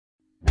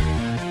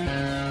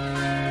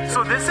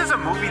So this is a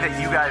movie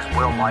that you guys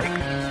will like?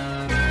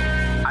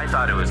 I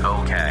thought it was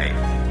okay.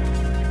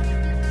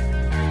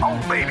 Oh,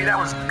 baby, that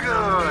was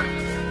good.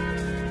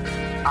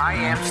 I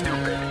am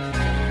stupid.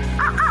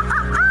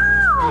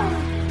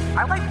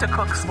 I like to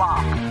cook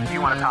slop. Do you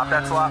want to top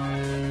that slop?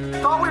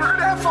 Thought we were going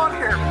to have fun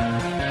here.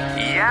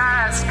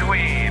 Yes,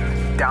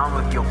 queen. Down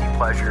with guilty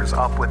pleasures,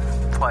 up with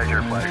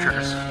pleasures.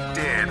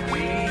 Did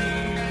we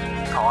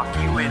talk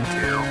you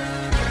into...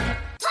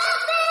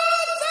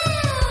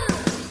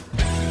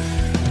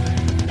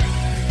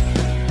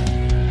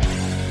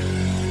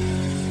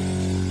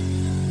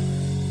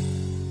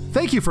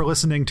 Thank you for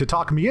listening to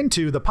Talk Me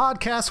Into, the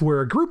podcast where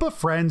a group of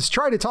friends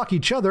try to talk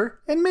each other,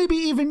 and maybe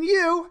even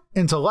you,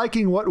 into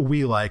liking what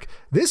we like.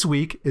 This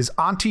week is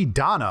Auntie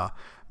Donna.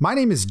 My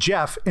name is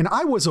Jeff, and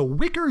I was a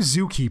wicker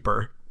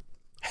zookeeper.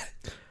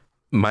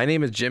 My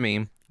name is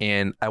Jimmy,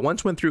 and I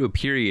once went through a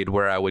period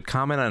where I would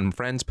comment on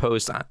friends'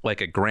 posts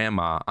like a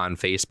grandma on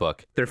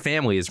Facebook. Their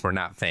families were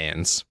not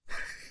fans.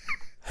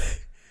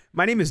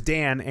 My name is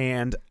Dan,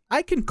 and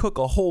I can cook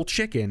a whole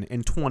chicken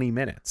in 20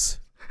 minutes.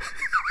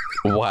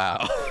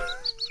 Wow.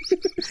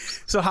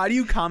 So how do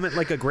you comment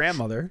like a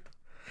grandmother?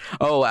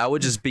 Oh, I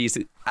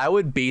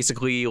would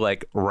basically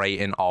like write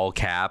in all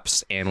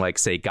caps and like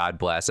say God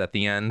bless at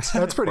the end.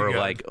 That's pretty or good.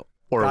 Like,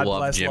 or God love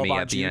bless, Jimmy love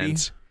at the Judy.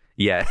 end.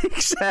 Yeah,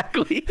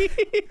 exactly.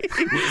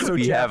 So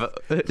we Jeff,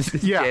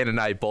 Dan and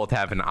I both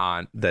have an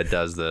aunt that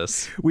does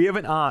this. we have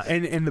an aunt,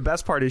 and the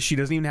best part is she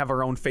doesn't even have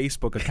her own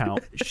Facebook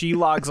account. She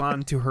logs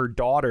on to her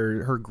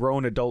daughter, her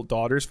grown adult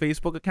daughter's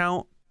Facebook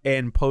account,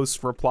 and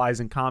posts replies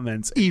and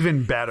comments.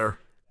 Even better.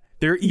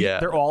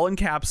 They're all in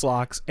caps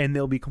locks, and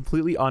they'll be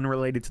completely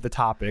unrelated to the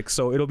topic.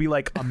 So it'll be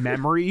like a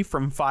memory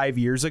from 5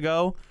 years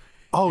ago.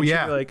 Oh, And she'll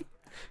yeah. be like,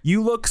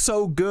 you look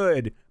so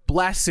good.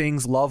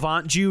 Blessings, love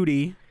Aunt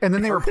Judy. And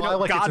then they Or, reply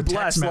like God it's a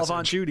bless, text message. love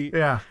Aunt Judy.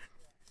 Yeah.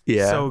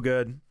 Yeah. So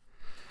good.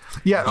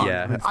 Yeah.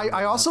 Yeah.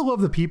 I also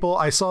love the people.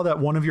 I saw that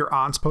one of your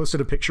aunts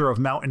posted a picture of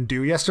Mountain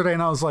Dew yesterday,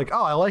 and I was like,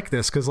 oh, I like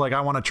this because like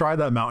I want to try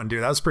that Mountain Dew.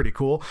 That's pretty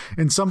cool.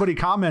 And somebody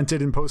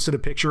commented and posted a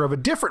picture of a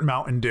different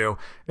Mountain Dew.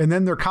 And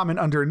then their comment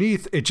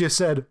underneath, it just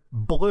said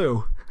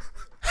blue.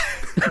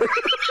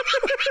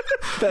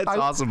 That's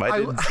awesome. I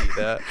didn't see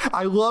that.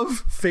 I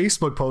love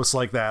Facebook posts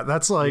like that.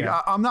 That's like,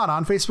 Yeah. I'm not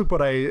on Facebook,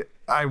 but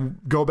I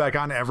go back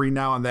on every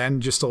now and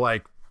then just to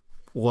like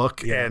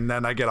look, and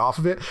then I get off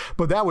of it.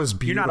 But that was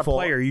beautiful. You're not a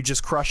player. You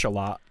just crush a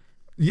lot.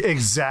 Yeah,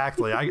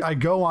 exactly. I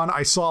go on,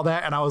 I saw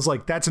that, and I was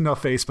like, that's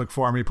enough Facebook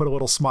for me. Put a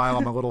little smile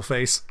on my little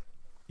face.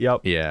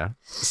 Yep. Yeah.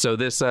 So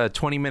this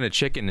 20-minute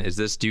chicken, is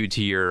this due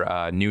to your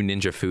new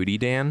Ninja Foodie,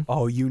 Dan?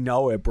 Oh, you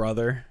know it,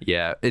 brother.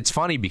 Yeah. It's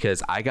funny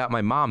because I got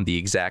my mom the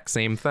exact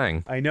same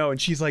thing. I know. And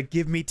she's like,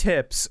 give me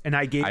tips. And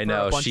I gave her I a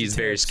know. bunch She's of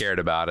very tips. scared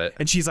about it.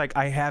 And she's like,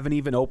 I haven't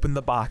even opened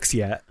the box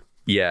yet.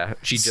 Yeah.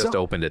 She just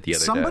opened it the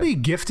other Somebody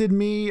day. gifted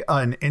me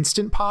an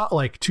Instant Pot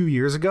like 2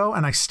 years ago,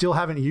 and I still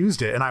haven't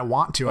used it, and I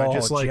want to. Oh,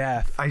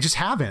 I just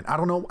haven't. I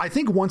don't know. I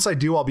think once I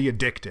do, I'll be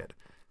addicted.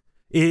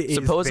 It is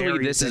Supposedly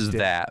very this is addictive.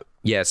 that.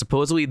 Yeah.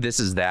 Supposedly this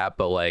is that,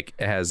 but like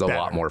it has a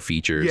lot Better. more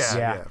features.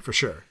 Yeah, for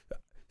sure.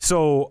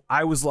 So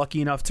I was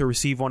lucky enough to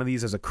receive one of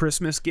these as a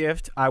Christmas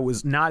gift. I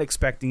was not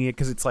expecting it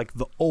because it's like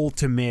the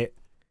ultimate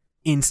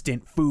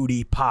instant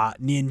foodie pot,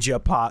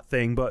 ninja pot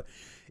thing, but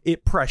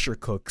it pressure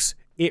cooks.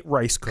 It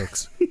rice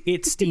cooks.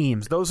 It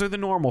steams. Those are the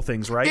normal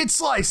things, right? It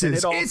slices. And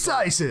it also- It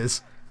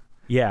slices.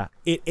 Yeah.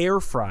 It air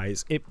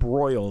fries. It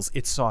broils.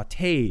 It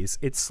sautés.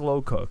 It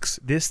slow cooks.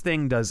 This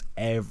thing does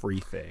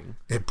everything.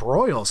 It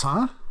broils,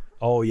 huh?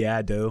 Oh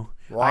yeah, dude.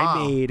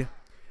 Wow.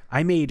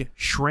 I made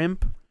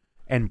shrimp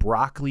and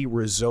broccoli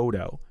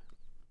risotto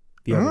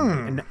the other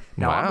night. And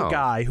now I'm Wow. a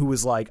guy who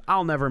was like,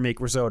 I'll never make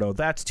risotto.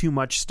 That's too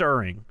much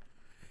stirring.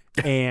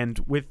 And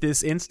with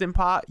this Instant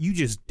Pot, you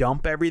just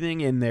dump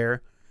everything in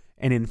there,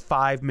 and in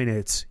 5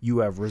 minutes you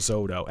have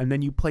risotto. And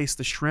then you place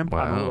the shrimp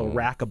on a little Wow.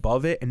 rack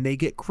above it, and they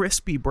get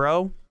crispy,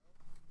 bro.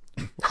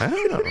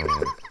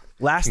 Oh.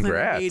 Last night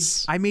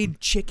Congrats. I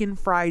made chicken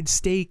fried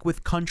steak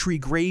with country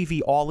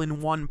gravy all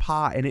in one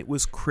pot, and it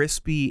was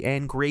crispy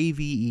and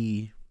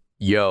gravy-y.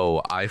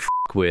 Yo, I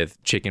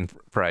with chicken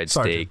fried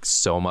Sorry, steak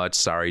so much.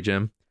 Sorry,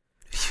 Jim.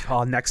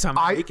 Oh, next time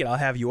I make it, I'll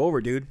have you over,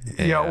 dude.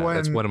 Yeah,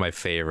 that's when- one of my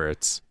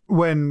favorites.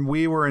 When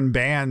we were in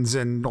bands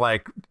and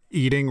like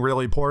eating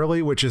really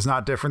poorly, which is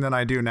not different than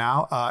I do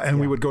now, and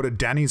we would go to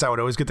Denny's, I would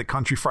always get the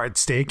country fried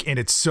steak, and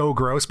it's so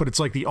gross, but it's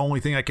like the only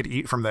thing I could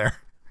eat from there.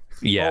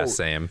 Yeah, Oh.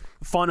 same.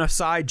 Fun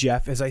aside,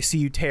 Jeff, as I see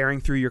you tearing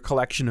through your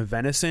collection of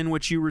venison,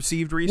 which you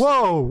received recently.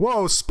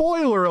 Whoa,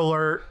 spoiler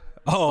alert.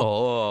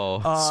 Oh,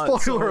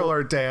 Spoiler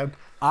alert, Dan.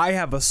 I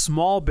have a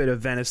small bit of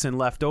venison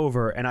left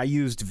over, and I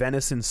used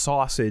venison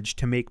sausage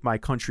to make my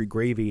country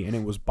gravy, and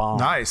it was bomb.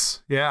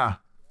 Nice. Yeah.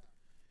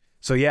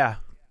 So yeah,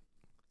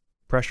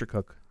 pressure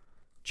cook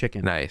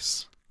chicken.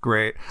 nice.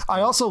 Great. I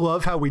also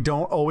love how we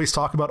don't always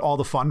talk about all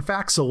the fun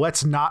facts, so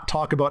let's not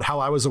talk about how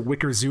I was a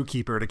wicker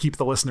zookeeper to keep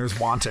the listeners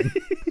wanting.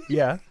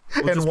 Yeah.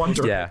 And just wonder.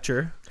 post a Yeah.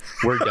 picture.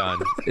 We're done.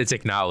 It's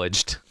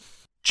acknowledged.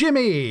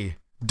 Jimmy,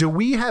 Do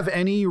we have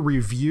any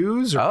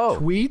reviews or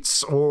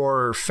tweets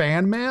or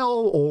fan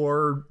mail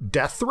or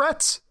death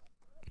threats?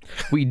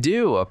 We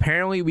do.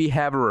 Apparently, we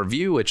have a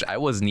review, which I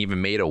wasn't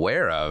even made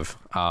aware of.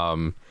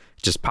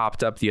 Just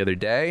popped up the other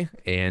day,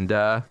 and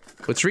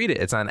let's read it.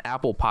 It's on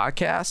Apple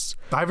Podcasts.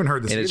 I haven't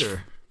heard this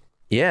either.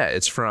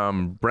 It's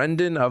from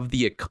Brendan of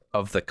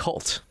the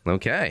Cult.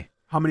 Okay.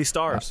 How many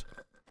stars?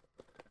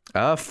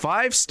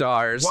 5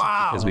 stars.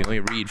 Wow. Because we only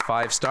read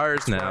 5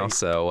 stars now,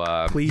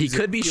 so he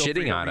could be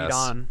shitting on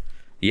us.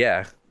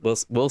 Yeah,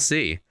 we'll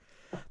see.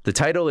 The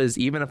title is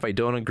 "Even If I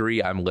Don't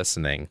Agree, I'm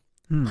Listening."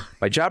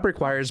 My job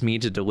requires me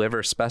to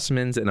deliver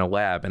specimens in a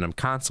lab, and I'm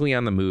constantly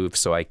on the move,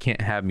 so I can't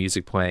have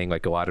music playing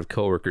like a lot of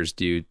coworkers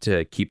do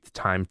to keep the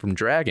time from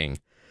dragging.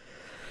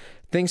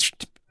 Thanks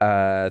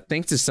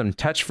to some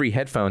touch-free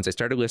headphones, I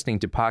started listening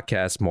to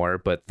podcasts more,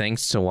 but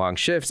thanks to long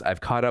shifts,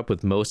 I've caught up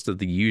with most of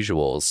the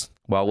usuals.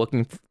 While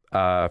looking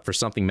for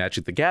something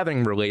Magic the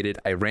Gathering related,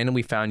 I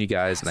randomly found you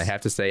guys, and I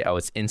have to say I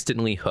was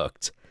instantly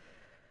hooked.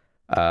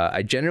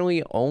 I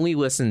generally only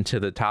listen to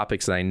the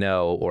topics that I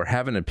know or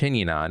have an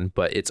opinion on,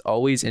 but it's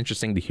always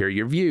interesting to hear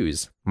your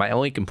views. My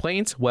only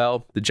complaints?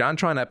 Well, the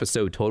JonTron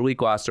episode totally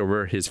glossed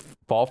over his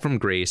fall from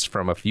grace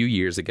from a few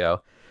years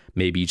ago.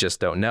 Maybe you just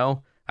don't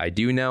know. I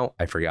do know.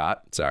 I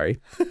forgot.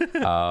 Sorry.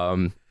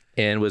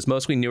 And was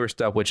mostly newer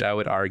stuff, which I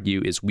would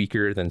argue is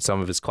weaker than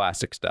some of his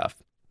classic stuff.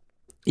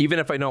 Even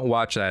if I don't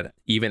watch that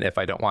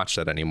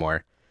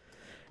anymore.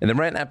 And the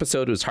Rent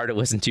episode was hard to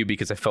listen to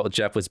because I felt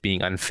Jeff was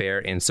being unfair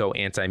and so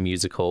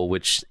anti-musical,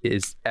 which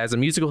is, as a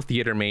musical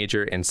theater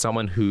major and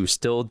someone who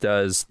still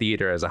does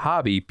theater as a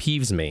hobby,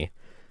 peeves me.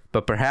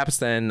 But perhaps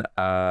then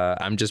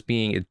I'm just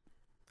being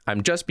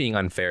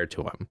unfair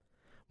to him.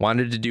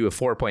 Wanted to do a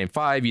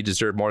 4.5. You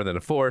deserve more than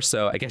a 4.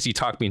 So I guess you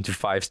talked me into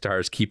 5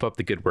 stars. Keep up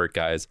the good work,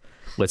 guys.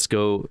 Let's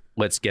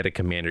get a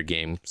Commander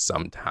game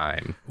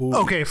sometime.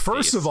 Okay,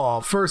 first of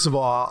all,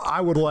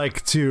 I would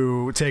like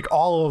to take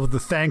all of the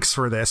thanks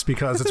for this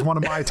because it's one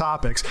of my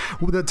topics.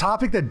 The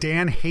topic that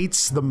Dan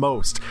hates the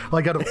most.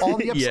 Like out of all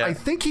the episodes, I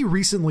think he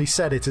recently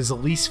said it's his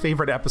least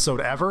favorite episode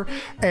ever.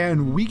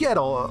 And we get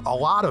a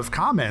lot of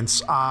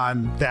comments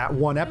on that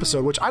one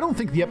episode, which I don't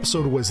think the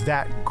episode was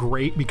that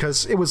great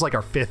because it was like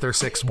our 5th or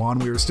 6th one.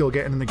 We were still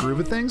getting in the groove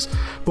of things,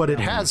 but it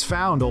has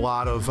found a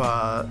lot of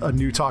a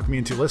new Talk Me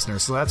Into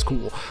listeners, so that's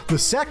cool. The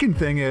second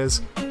thing is,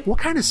 what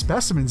kind of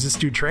specimens is this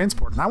dude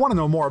transporting? I want to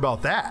know more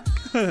about that.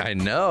 I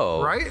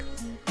know, right?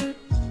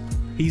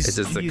 Is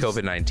this the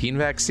COVID-19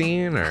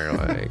 vaccine or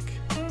like?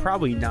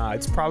 Probably not.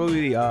 It's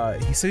probably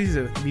he says he's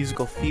a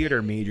musical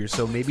theater major,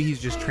 so maybe he's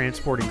just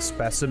transporting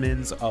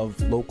specimens of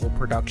local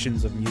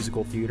productions of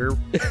musical theater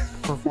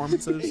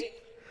performances.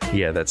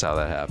 Yeah, that's how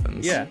that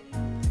happens. Yeah.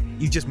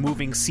 He's just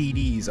moving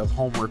CDs of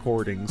home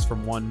recordings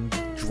from one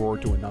drawer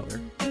to another.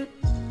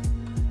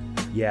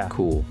 Yeah.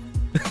 Cool.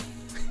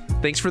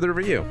 Thanks for the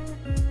review.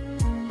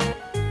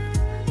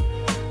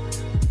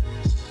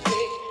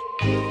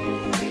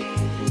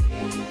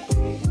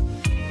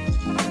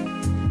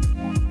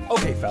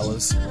 Okay,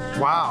 fellas.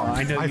 Wow.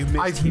 I know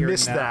I've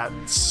missed that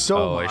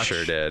so much. I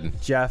sure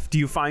did. Jeff, do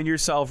you find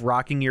yourself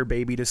rocking your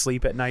baby to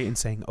sleep at night and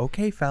saying,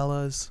 "Okay,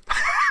 fellas"?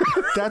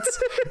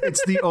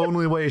 It's the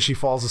only way she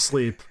falls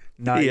asleep.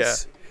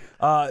 Nice.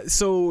 Yeah.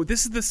 So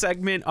this is the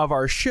segment of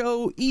our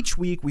show. Each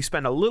week we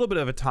spend a little bit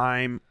of a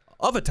time,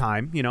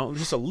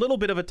 just a little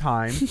bit of a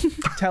time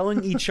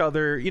telling each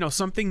other,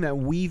 something that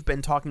we've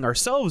been talking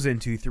ourselves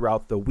into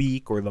throughout the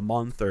week or the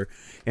month, or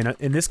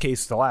in this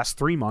case, the last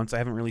 3 months. I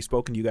haven't really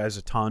spoken to you guys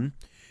a ton.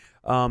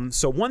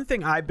 So one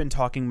thing I've been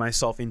talking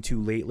myself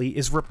into lately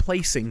is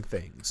replacing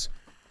things.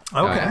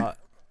 Okay.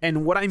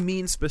 And what I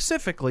mean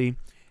specifically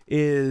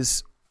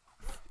is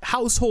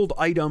household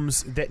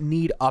items that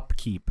need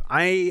upkeep.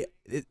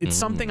 It's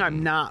something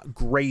I'm not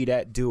great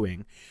at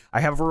doing. I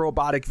have a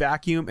robotic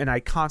vacuum and I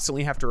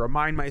constantly have to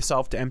remind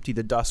myself to empty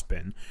the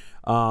dustbin.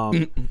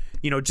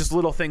 Just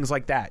little things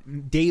like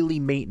that. Daily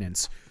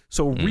maintenance.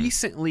 So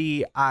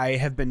recently I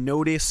have been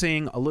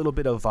noticing a little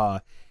bit of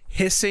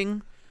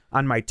hissing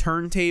on my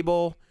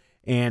turntable,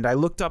 and I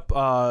looked up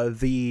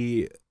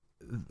the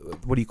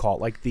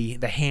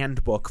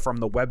handbook from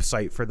the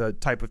website for the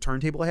type of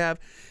turntable I have.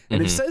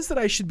 And it says that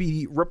I should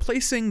be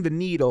replacing the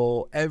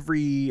needle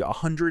every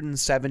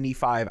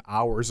 175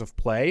 hours of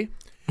play.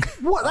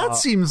 Well, that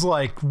seems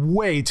like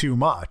way too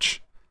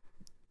much.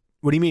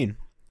 What do you mean?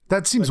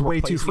 That seems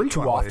way too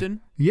frequently. Too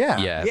often?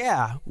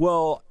 Yeah.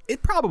 Well,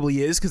 it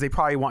probably is because they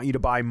probably want you to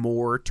buy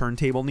more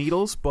turntable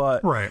needles,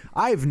 but right.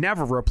 I've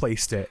never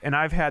replaced it. And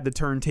I've had the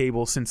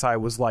turntable since I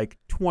was like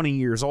 20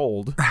 years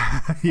old.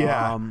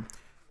 Yeah.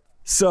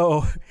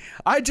 So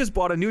I just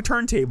bought a new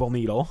turntable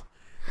needle,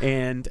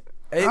 and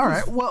All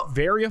right. Well,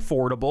 very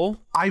affordable.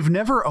 I've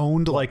never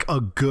owned like a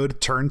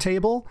good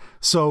turntable.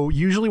 So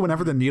usually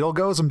whenever the needle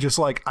goes, I'm just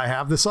like, I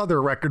have this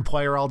other record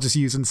player I'll just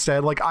use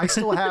instead. Like I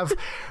still have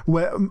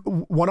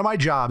one of my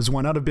jobs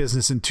went out of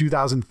business in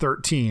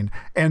 2013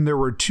 and there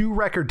were 2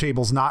 record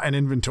tables not in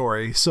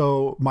inventory.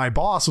 So my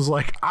boss was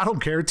like, I don't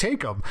care,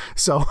 take them.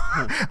 So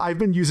I've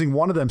been using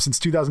one of them since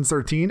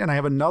 2013 and I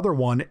have another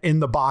one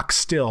in the box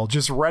still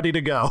just ready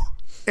to go.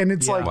 And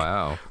it's like,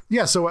 wow.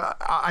 Yeah. So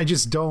I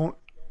just don't.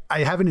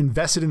 I haven't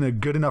invested in a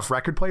good enough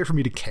record player for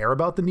me to care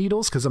about the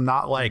needles because I'm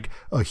not like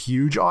a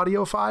huge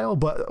audiophile,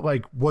 but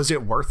like, was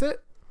it worth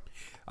it?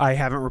 I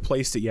haven't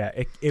replaced it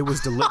yet. It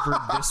was delivered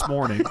this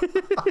morning.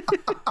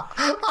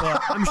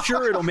 But I'm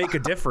sure it'll make a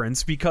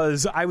difference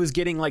because I was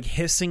getting like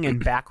hissing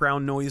and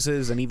background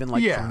noises and even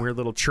like some weird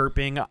little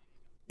chirping.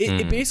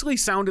 It basically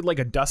sounded like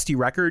a dusty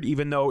record,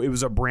 even though it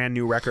was a brand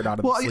new record out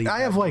of the sleeve. I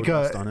have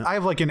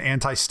like an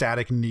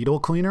anti-static needle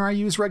cleaner I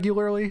use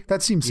regularly.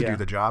 That seems to do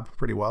the job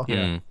pretty well.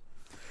 Yeah.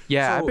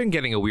 Yeah, I've been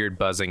getting a weird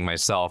buzzing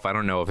myself. I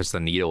don't know if it's the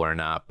needle or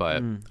not,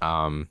 but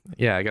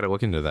yeah, I got to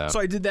look into that. So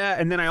I did that,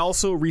 and then I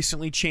also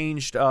recently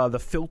changed the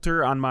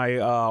filter on my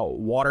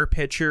water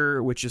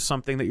pitcher, which is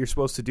something that you're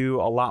supposed to do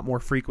a lot more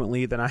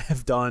frequently than I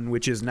have done,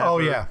 which is never. Oh,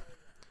 yeah.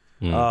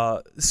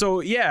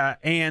 So yeah,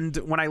 and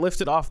when I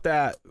lifted off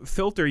that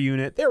filter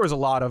unit, there was a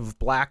lot of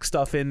black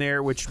stuff in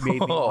there, which made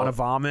me want to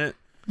vomit.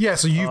 Yeah,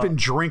 so you've been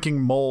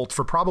drinking mold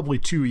for probably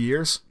 2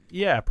 years?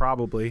 Yeah,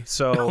 probably.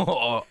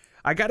 So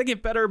I got to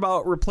get better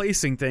about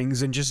replacing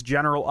things and just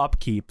general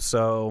upkeep.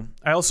 So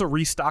I also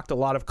restocked a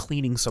lot of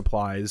cleaning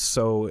supplies.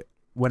 So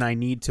when I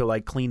need to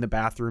like clean the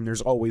bathroom,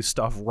 there's always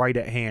stuff right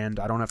at hand.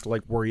 I don't have to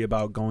like worry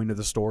about going to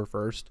the store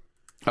first.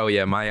 Oh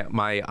yeah,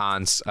 my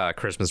aunt's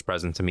Christmas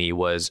present to me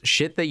was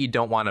shit that you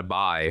don't want to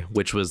buy,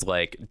 which was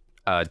like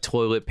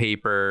toilet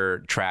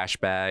paper, trash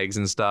bags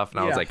and stuff. And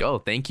I was like, oh,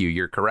 thank you.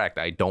 You're correct.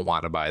 I don't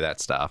want to buy that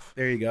stuff.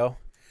 There you go.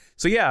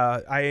 So yeah,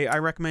 I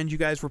recommend you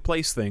guys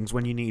replace things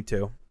when you need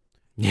to.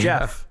 Yeah.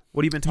 Jeff,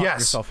 what have you been talking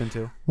yourself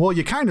into? Well,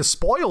 you kind of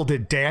spoiled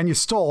it, Dan. You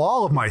stole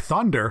all of my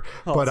thunder.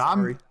 But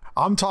sorry.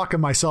 I'm talking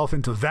myself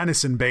into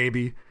venison,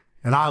 baby.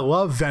 And I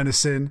love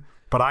venison,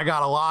 but I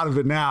got a lot of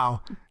it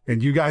now.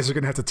 And you guys are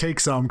going to have to take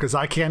some because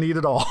I can't eat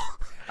it all.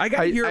 I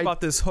got to hear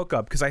about this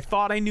hookup because I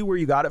thought I knew where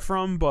you got it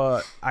from,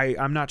 but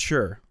I'm not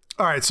sure.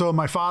 All right. So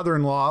my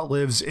father-in-law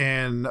lives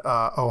in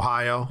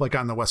Ohio, like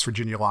on the West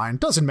Virginia line.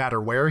 Doesn't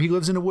matter where. He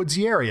lives in a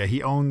woodsy area.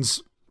 He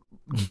owns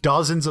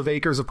dozens of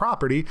acres of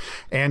property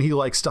and he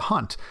likes to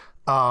hunt.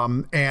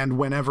 And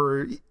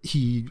whenever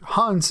he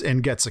hunts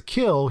and gets a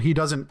kill, he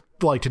doesn't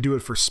like to do it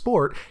for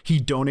sport. He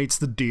donates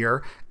the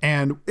deer,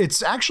 and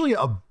it's actually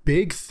a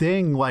big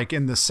thing like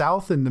in the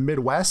South and the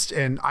Midwest.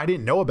 And I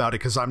didn't know about it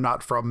because I'm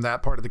not from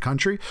that part of the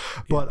country,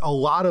 but a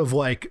lot of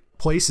like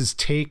places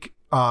take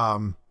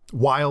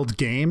wild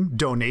game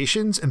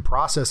donations and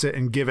process it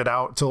and give it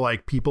out to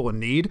like people in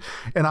need.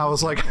 And I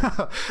was like,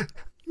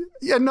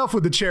 enough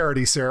with the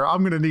charity, sir.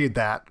 I'm going to need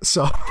that.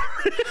 So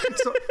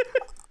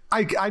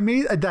I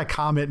made that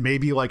comment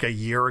maybe like a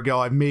year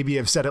ago. I maybe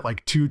have said it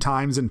like 2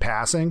 times in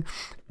passing.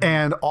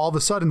 And all of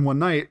a sudden one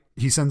night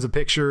he sends a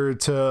picture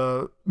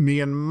to me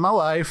and my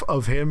wife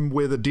of him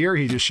with a deer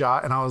he just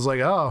shot. And I was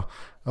like, oh,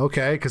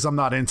 okay. Cause I'm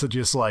not into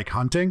just like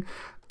hunting.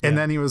 And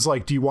then he was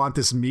like, do you want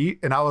this meat?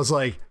 And I was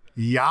like,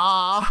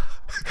 yeah,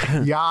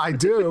 I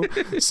do.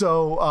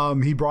 So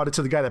he brought it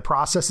to the guy that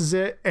processes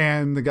it,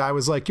 and the guy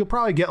was like, you'll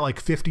probably get like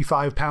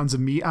 55 pounds of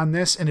meat on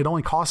this, and it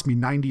only cost me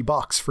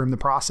 $90 for him to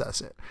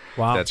process it.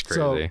 Wow, that's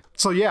crazy.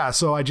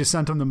 So I just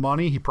sent him the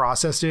money. He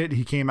processed it.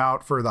 He came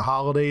out for the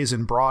holidays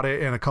and brought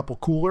it in a couple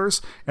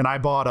coolers, and I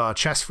bought a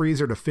chest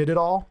freezer to fit it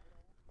all.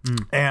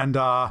 And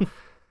I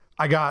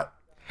got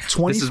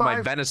 25. This is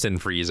my venison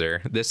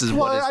freezer. This is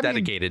what it's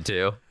dedicated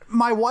to.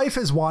 My wife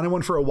has wanted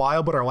one for a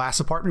while, but our last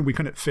apartment, we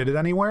couldn't fit it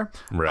anywhere.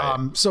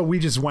 Right. So we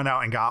just went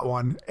out and got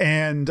one.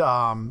 And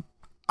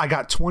I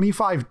got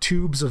 25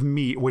 tubes of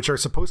meat, which are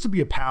supposed to be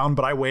a pound,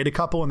 but I weighed a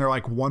couple and they're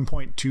like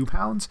 1.2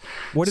 pounds.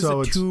 What is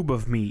a tube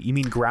of meat? You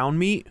mean ground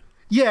meat?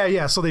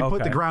 Yeah. So they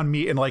put the ground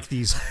meat in like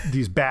these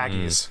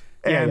baggies.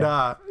 And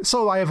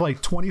so I have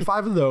like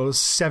 25 of those,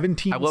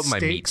 17 I love steaks,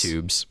 my meat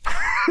tubes.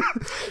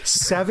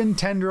 7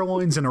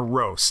 tenderloins and a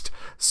roast.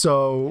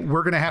 So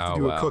we're going to have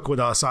to do a cook with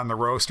us on the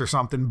roast or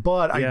something.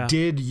 But I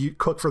did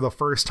cook for the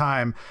first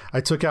time.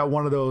 I took out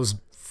one of those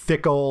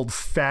thick old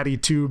fatty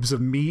tubes of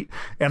meat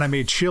and I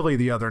made chili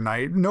the other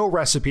night. No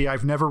recipe.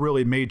 I've never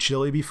really made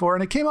chili before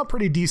and it came out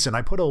pretty decent.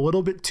 I put a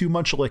little bit too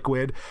much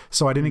liquid,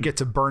 so I didn't get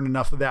to burn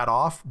enough of that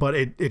off, but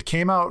it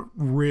came out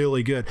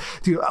really good.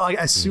 Dude, like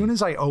as soon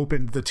as I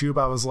opened the tube,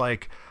 I was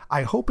like,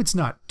 I hope it's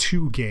not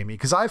too gamey,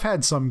 because I've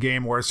had some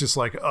game where it's just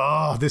like,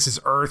 oh, this is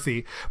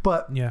earthy.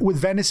 But with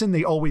venison,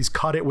 they always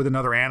cut it with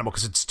another animal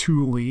because it's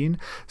too lean.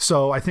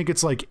 So I think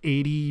it's like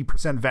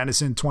 80%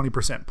 venison,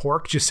 20%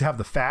 pork, just to have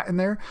the fat in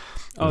there.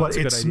 But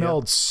it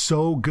smelled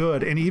so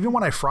good. And even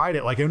when I fried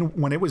it, like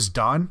when it was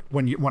done,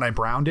 when I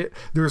browned it,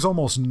 there's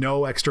almost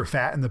no extra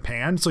fat in the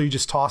pan. So you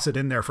just toss it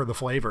in there for the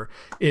flavor.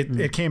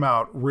 It came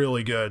out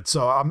really good.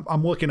 So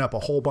I'm looking up a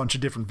whole bunch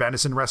of different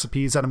venison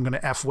recipes that I'm going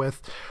to F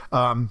with,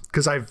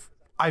 because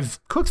I've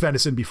cooked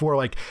venison before.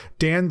 Like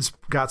Dan's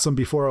got some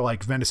before,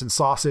 like venison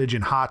sausage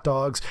and hot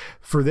dogs.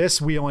 For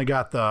this, we only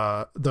got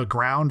the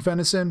ground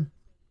venison,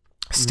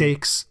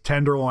 steaks,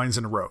 tenderloins,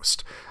 and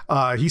roast.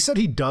 He said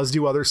he does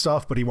do other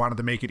stuff, but he wanted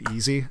to make it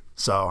easy.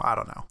 So I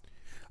don't know.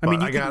 I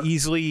mean, you can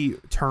easily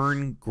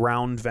turn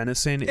ground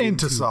venison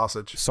into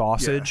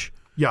sausage.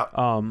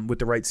 Yeah. With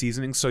the right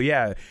seasoning. So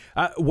yeah.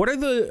 What are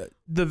the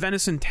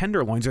venison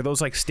tenderloins? Are those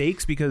like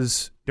steaks?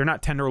 Because they're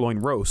not tenderloin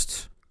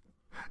roasts.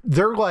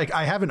 They're like,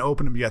 I haven't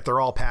opened them yet. They're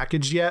all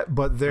packaged yet,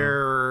 but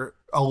they're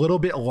a little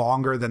bit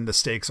longer than the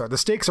steaks are. The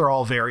steaks are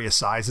all various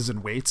sizes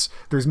and weights.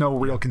 There's no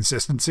real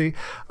consistency.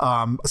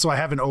 So I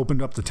haven't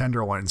opened up the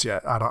tenderloins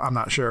yet. I'm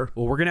not sure.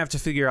 Well, we're going to have to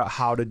figure out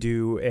how to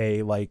do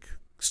a like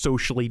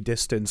socially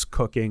distanced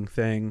cooking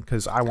thing,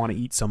 because I want to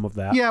eat some of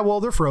that. Yeah, well,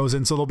 they're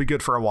frozen, so they'll be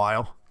good for a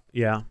while.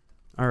 Yeah.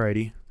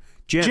 Alrighty.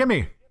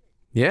 Jimmy.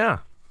 Yeah.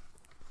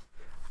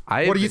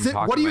 What do you think?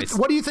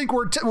 What do you think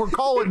we're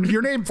calling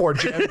your name for,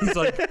 Jim? He's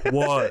like,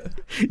 what?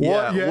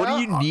 What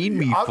do you need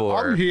me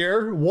for? I'm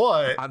here.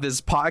 What? On this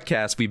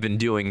podcast we've been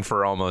doing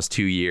for almost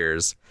 2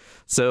 years.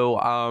 So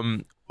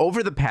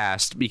over the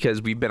past,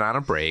 because we've been on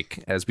a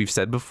break, as we've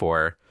said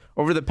before,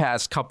 over the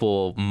past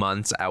couple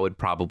months, I would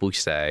probably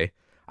say,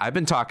 I've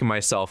been talking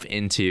myself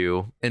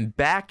into and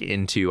back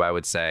into, I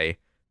would say,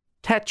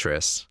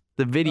 Tetris,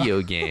 the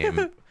video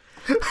game.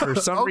 For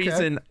some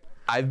reason,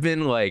 I've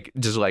been like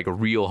just like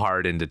real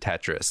hard into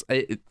Tetris.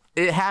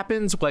 It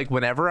happens like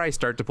whenever I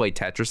start to play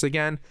Tetris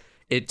again,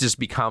 it just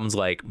becomes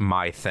like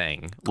my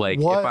thing. Like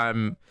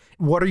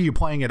what are you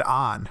playing it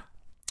on?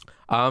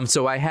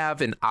 So I have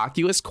an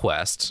Oculus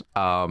Quest.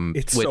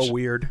 It's so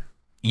weird.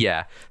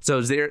 Yeah.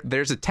 So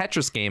there's a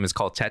Tetris game. It's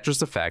called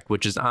Tetris Effect,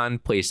 which is on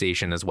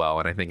PlayStation as well,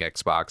 and I think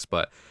Xbox.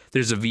 But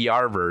there's a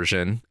VR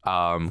version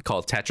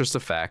called Tetris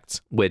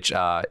Effect, which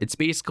it's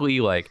basically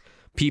like,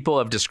 people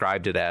have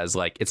described it as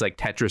like, it's like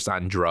Tetris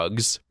on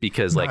drugs,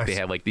 because like they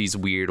have like these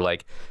weird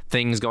like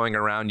things going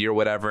around you or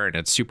whatever, and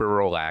it's super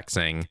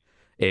relaxing.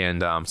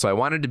 And so I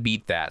wanted to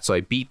beat that. So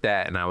I beat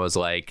that, and I was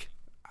like,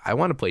 I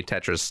want to play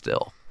Tetris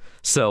still.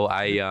 So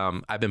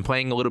I've been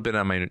playing a little bit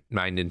on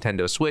my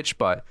Nintendo Switch,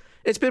 but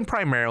it's been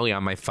primarily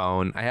on my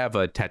phone. I have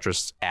a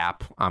Tetris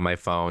app on my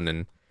phone,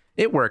 and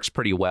it works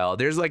pretty well.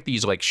 There's like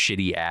these like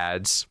shitty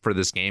ads for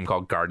this game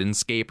called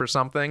Gardenscape or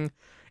something.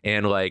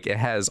 And like it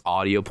has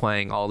audio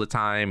playing all the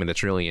time, and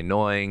it's really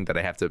annoying that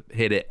I have to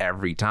hit it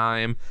every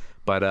time.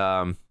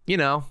 But you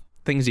know,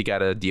 things you got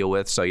to deal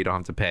with, so you don't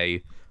have to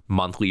pay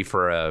monthly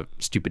for a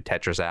stupid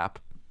Tetris app.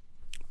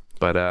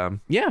 But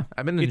yeah,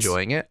 I've been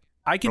enjoying it.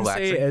 I can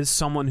say, as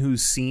someone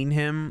who's seen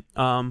him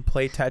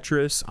play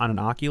Tetris on an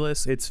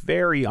Oculus, it's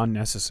very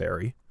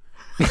unnecessary.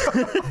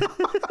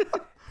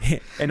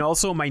 And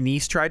also, my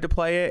niece tried to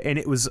play it, and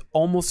it was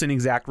almost an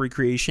exact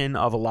recreation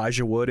of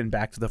Elijah Wood in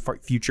Back to the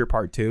Future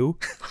Part 2.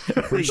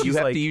 You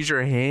have to use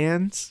your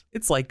hands?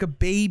 It's like a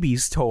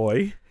baby's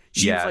toy.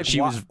 She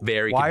was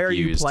very confused. Why are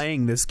you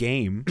playing this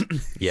game?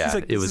 Yeah,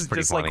 like, it was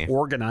pretty just funny. Like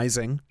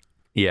organizing.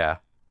 Yeah.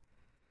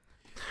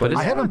 But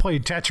I haven't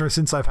played Tetris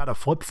since I've had a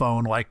flip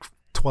phone like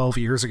 12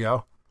 years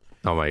ago.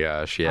 Oh my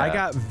gosh, yeah. I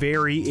got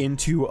very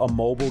into a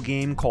mobile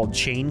game called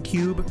Chain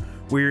Cube,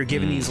 where you're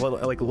given these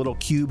little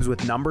cubes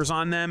with numbers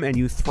on them, and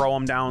you throw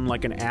them down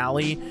like an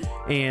alley,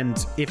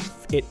 and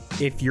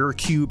if your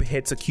cube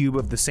hits a cube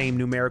of the same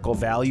numerical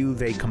value,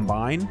 they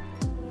combine.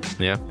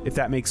 Yeah. If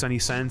that makes any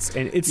sense.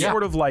 And it's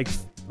sort of like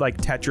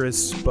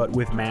Tetris, but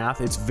with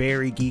math. It's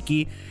very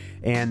geeky.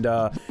 And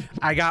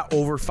I got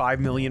over 5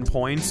 million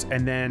points,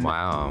 and then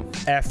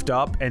effed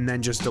up, and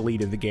then just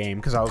deleted the game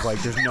because I was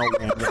like, "There's no way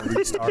I'm gonna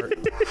restart."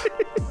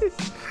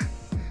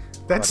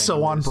 That's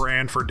so on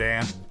brand for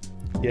Dan.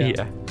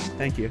 Yeah.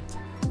 Thank you.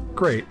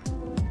 Great.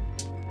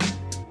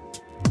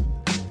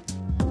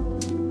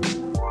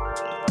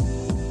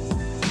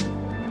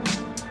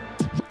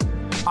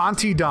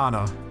 Auntie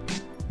Donna,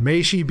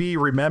 may she be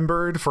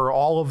remembered for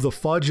all of the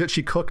fudge that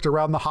she cooked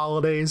around the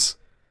holidays.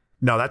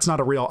 No, that's not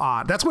a real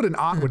aunt. That's what an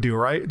aunt would do,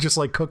 right? Just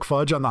like cook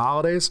fudge on the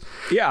holidays.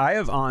 Yeah, I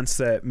have aunts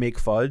that make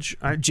fudge.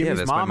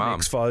 Jimmy's mom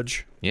makes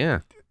fudge. Yeah.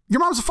 Your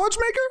mom's a fudge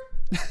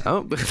maker?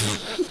 Oh.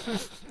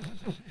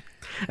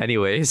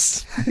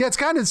 Anyways. Yeah, it's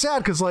kind of sad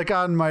because like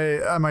on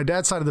my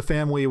dad's side of the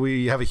family,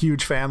 we have a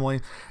huge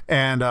family,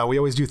 and we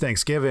always do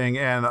Thanksgiving,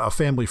 and a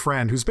family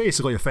friend who's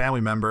basically a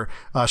family member,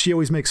 she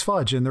always makes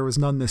fudge, and there was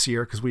none this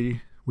year because we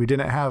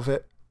didn't have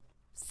it.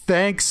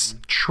 Thanks,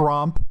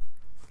 Trump.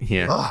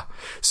 Yeah. Ugh.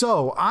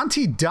 So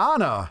Auntie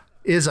Donna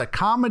is a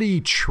comedy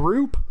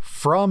troupe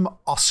from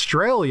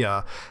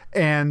Australia,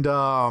 and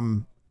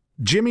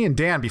Jimmy and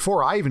Dan,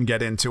 before I even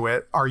get into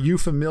it, are you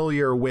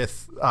familiar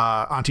with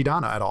Auntie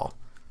Donna at all?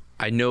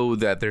 I know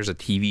that there's a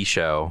TV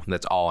show.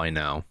 That's all I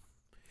know.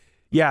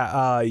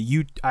 Yeah,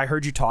 I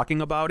heard you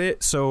talking about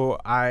it, so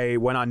I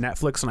went on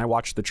Netflix and I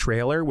watched the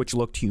trailer, which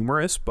looked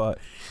humorous, but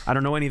I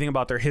don't know anything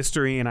about their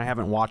history, and I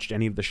haven't watched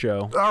any of the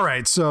show. All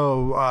right,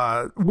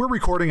 so we're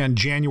recording on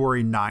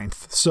January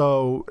 9th.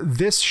 So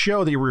this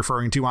show that you're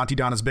referring to, Auntie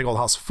Donna's Big Old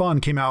House of Fun,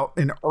 came out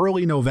in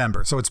early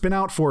November, so it's been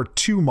out for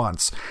 2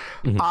 months.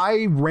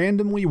 I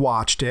randomly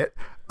watched it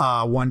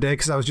one day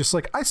because I was just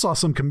like, I saw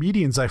some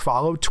comedians I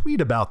follow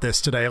tweet about this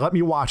today. Let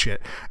me watch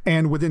it.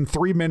 And within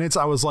 3 minutes,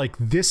 I was like,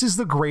 this is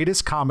the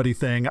greatest comedy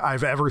thing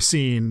I've ever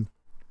seen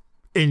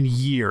in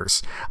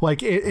years. Like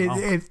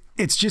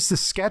it's just a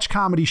sketch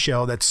comedy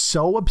show that's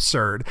so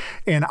absurd.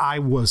 And I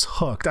was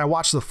hooked. I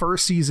watched the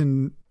first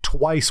season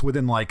twice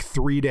within like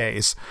 3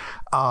 days.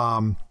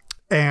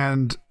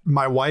 And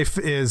my wife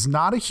is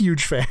not a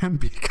huge fan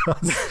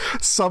because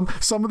some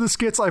of the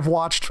skits I've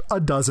watched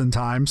a dozen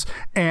times.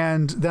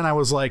 And then I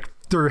was like,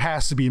 there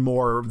has to be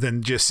more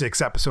than just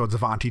 6 episodes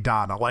of Auntie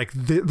Donna. Like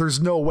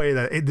there's no way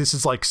that this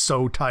is like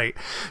so tight.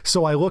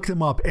 So I looked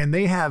them up and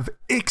they have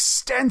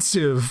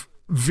extensive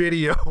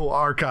video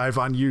archive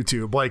on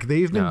YouTube. Like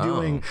they've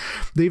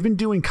been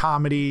doing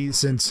comedy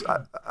since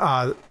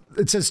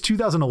it says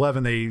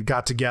 2011 they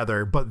got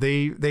together, but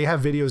they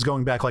have videos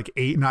going back like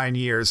 8-9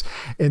 years,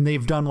 and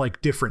they've done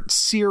like different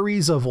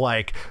series of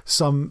like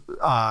some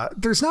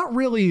there's not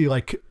really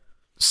like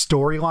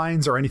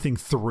storylines or anything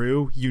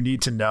through you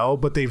need to know,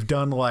 but they've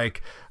done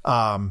like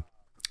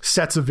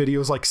sets of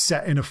videos like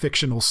set in a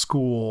fictional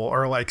school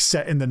or like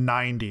set in the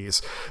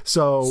 90s.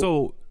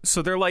 So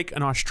they're like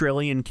an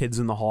Australian Kids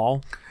in the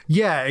Hall.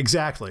 Yeah,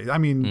 exactly. I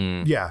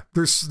mean, yeah,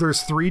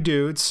 there's 3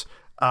 dudes.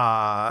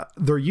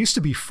 There used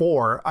to be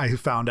 4, I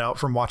found out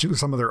from watching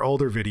some of their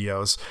older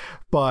videos,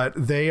 but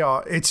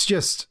it's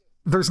just,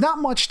 there's not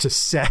much to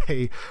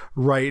say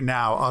right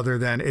now other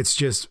than it's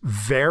just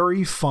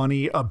very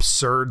funny,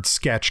 absurd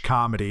sketch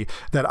comedy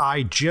that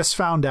I just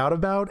found out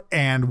about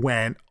and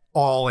went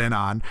all in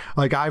on.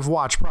 Like I've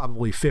watched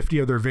probably 50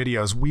 of their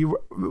videos.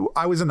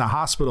 I was in the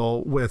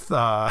hospital with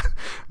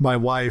my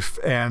wife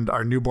and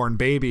our newborn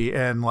baby,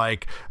 and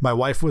like my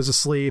wife was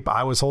asleep,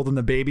 I was holding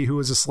the baby who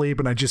was asleep,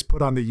 and I just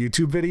put on the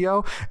YouTube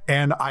video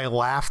and I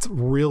laughed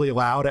really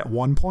loud at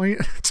one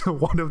point to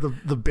one of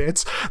the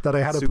bits that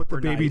I had to put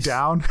the baby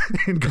down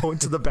and go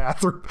into the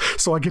bathroom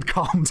so I could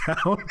calm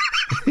down.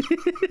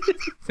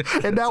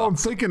 And now I'm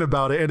thinking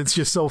about it and it's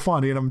just so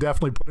funny, and I'm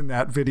definitely putting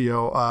that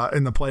video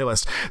in the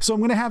playlist. So I'm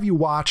going to have you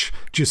watch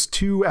just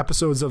 2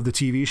 episodes of the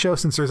TV show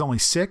since there's only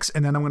 6,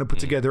 and then I'm going to put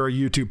together a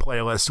YouTube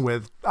playlist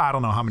with I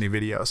don't know how many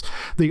videos.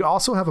 They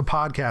also have a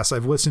podcast.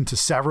 I've listened to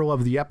several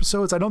of the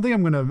episodes. I don't think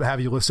I'm going to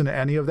have you listen to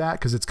any of that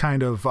because it's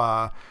kind of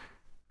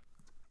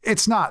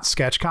it's not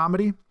sketch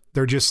comedy.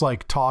 They're just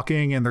like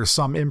talking and there's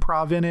some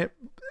improv in it,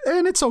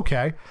 and it's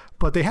okay,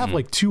 but they have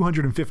like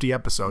 250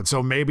 episodes,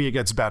 so maybe it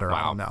gets better. Wow.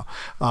 I don't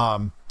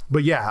know.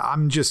 But yeah,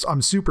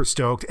 I'm super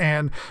stoked.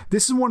 And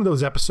this is one of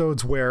those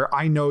episodes where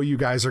I know you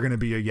guys are going to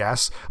be a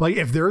yes. Like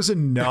if there's a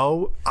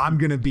no, I'm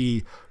going to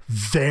be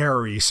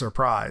very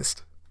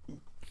surprised.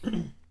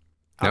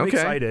 I'm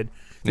excited.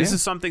 This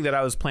is something that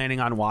I was planning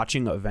on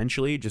watching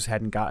eventually, just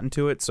hadn't gotten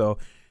to it. So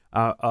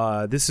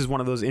this is one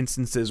of those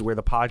instances where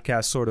the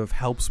podcast sort of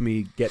helps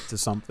me get to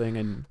something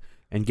and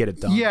get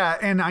it done. Yeah,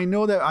 and I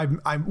know that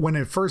I when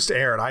it first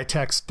aired, I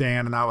texted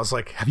Dan and I was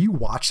like, have you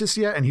watched this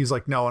yet? And he's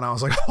like, no. And I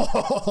was like,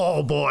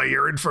 oh boy,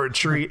 you're in for a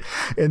treat.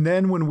 And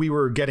then when we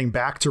were getting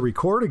back to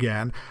record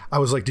again, I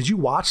was like, did you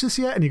watch this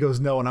yet? And he goes,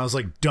 no. And I was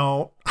like,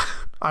 don't.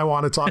 I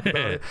want to talk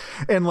about it.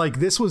 And like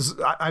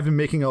I've been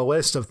making a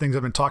list of things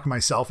I've been talking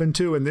myself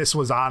into, and this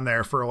was on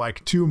there for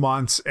like 2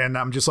 months, and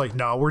I'm just like,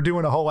 no, we're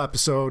doing a whole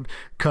episode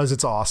because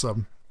it's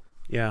awesome.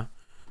 Yeah.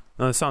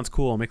 No, that sounds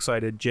cool. I'm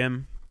excited.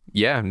 Jim?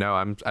 Yeah, no,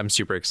 I'm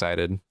super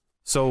excited.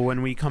 So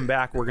when we come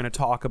back, we're going to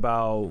talk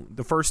about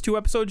the first 2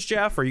 episodes,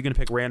 Jeff, or are you going to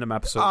pick random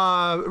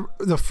episodes?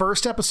 The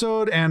first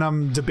episode, and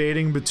I'm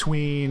debating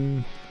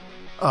between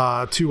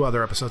 2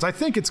 other episodes. I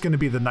think it's going to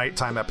be the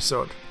nighttime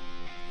episode.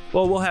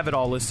 Well, we'll have it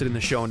all listed in the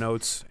show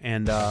notes,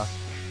 and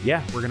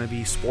yeah, we're going to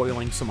be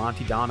spoiling some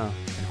Auntie Donna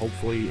and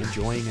hopefully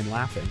enjoying and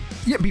laughing.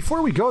 Yeah,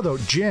 before we go, though,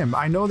 Jim,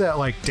 I know that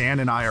like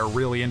Dan and I are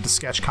really into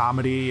sketch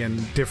comedy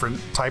and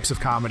different types of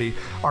comedy.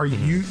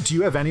 Do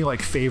you have any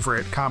like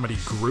favorite comedy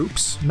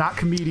groups? Not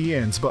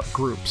comedians, but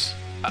groups.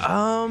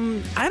 I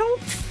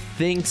don't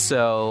think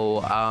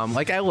so.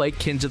 Like I like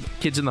Kids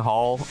in the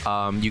Hall.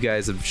 You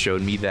guys have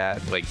showed me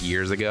that like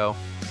years ago.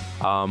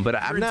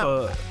 But I'm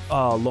not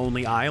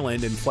Lonely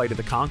Island and Flight of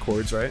the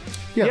Conchords, right?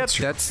 Yeah,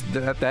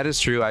 yep, that is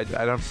true. I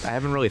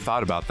haven't really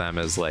thought about them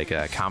as like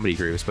comedy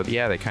groups, but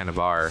yeah, they kind of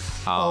are.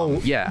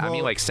 I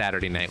mean like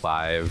Saturday Night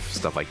Live,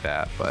 stuff like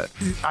that. But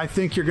I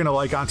think you're gonna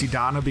like Auntie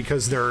Donna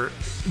because they're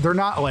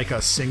not like a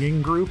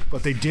singing group,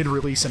 but they did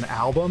release an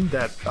album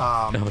that.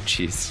 Oh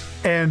jeez.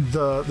 And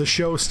the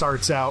show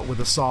starts out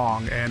with a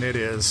song, and it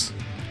is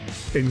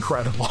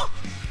incredible.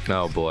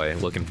 Oh boy,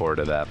 looking forward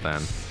to that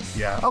then.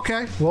 Yeah.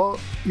 Okay. Well,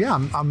 yeah,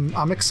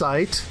 I'm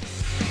excited.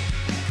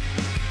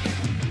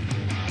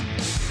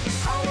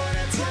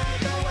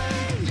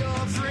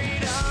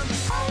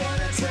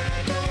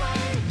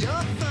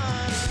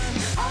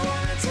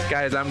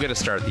 Guys, I'm gonna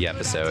start the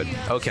episode.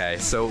 Okay,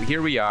 so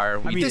here we are.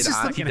 We did this is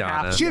Auntie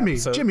Donna. Jimmy,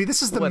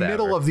 this is the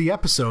middle of the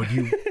episode.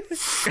 You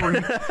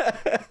freak.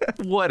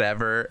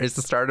 Whatever. It's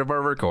the start of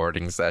our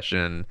recording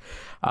session.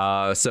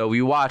 So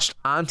we watched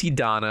Auntie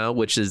Donna,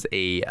 which is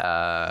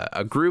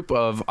a group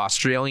of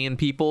Australian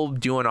people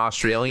doing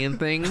Australian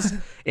things,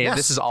 and Yes.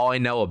 this is all I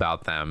know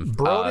about them.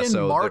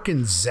 Broden, Mark,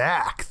 and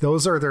Zach.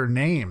 Those are their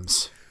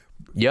names.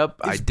 Yep,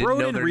 I Is didn't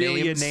know Broden their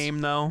really names. a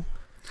name though?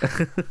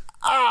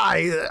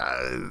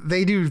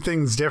 They do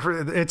things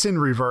different. It's in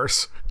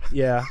reverse.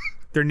 Yeah,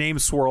 their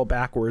names swirl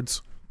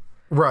backwards.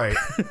 Right.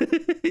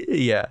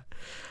 Yeah.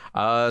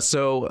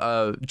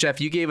 So Jeff,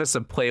 you gave us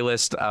a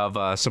playlist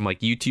of some like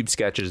YouTube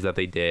sketches that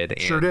they did,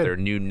 and Sure did. their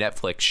new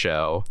Netflix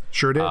show.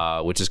 Sure did.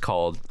 Which is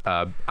called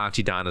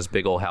Auntie Donna's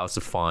Big Ol' House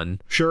of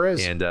Fun. Sure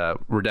is. And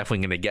we're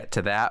definitely going to get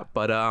to that.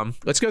 But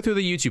let's go through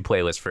the YouTube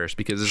playlist first,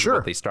 because this Sure. is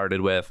what they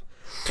started with.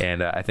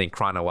 And I think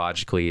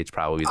chronologically, it's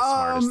probably the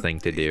smartest thing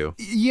to do.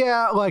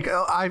 Yeah, like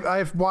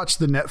I've watched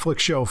the Netflix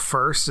show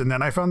first, and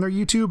then I found their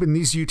YouTube, and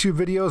these YouTube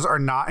videos are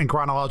not in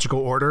chronological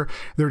order.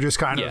 They're just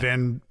kind of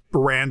in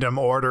random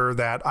order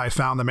that I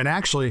found them. And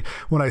actually,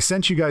 when I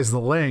sent you guys the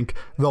link,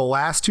 the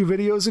last two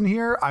videos in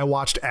here I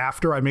watched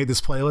after I made this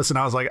playlist, and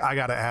I was like, I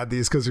gotta add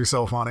these because they're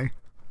so funny.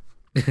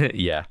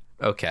 Yeah.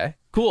 Okay.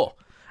 Cool.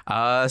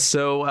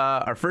 So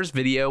our first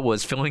video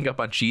was filling up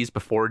on cheese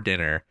before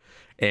dinner.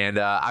 And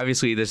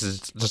obviously, this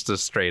is just a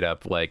straight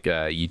up like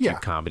YouTube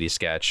comedy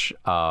sketch.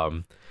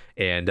 And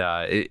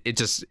it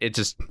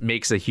just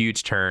makes a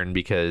huge turn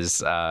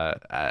because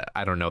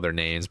I don't know their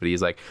names, but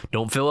he's like,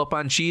 "Don't fill up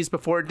on cheese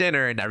before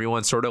dinner," and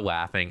everyone's sort of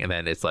laughing. And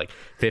then it's like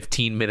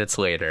 15 minutes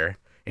later,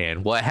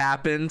 and what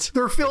happened?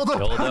 They're filled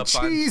up on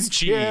cheese,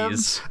 Jim.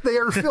 They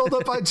are filled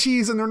up on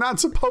cheese, and they're not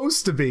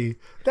supposed to be.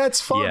 That's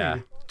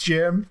funny,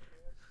 Jim.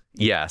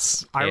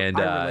 Yes, I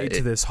relate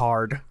to this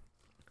hard.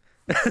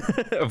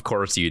 Of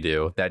course you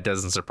do. That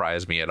doesn't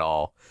surprise me at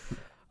all.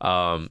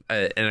 And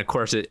of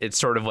course it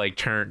sort of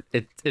like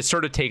it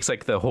sort of takes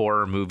like the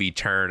horror movie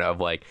turn of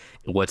like,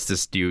 what's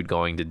this dude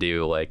going to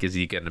do? Like, is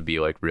he going to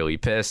be like really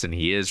pissed? And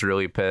he is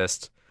really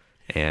pissed.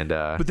 And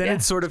but then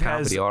it sort of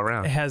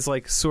has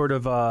like sort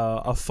of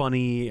a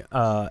funny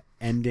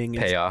ending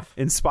payoff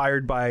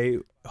inspired by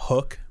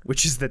Hook,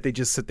 which is that they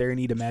just sit there and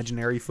eat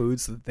imaginary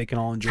food so that they can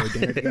all enjoy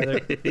dinner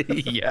together.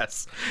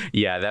 Yes.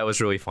 Yeah, that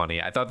was really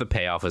funny. I thought the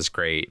payoff was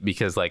great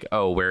because like,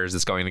 oh, where is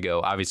this going to go?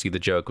 Obviously the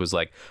joke was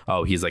like,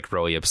 oh, he's like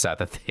really upset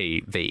that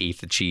they ate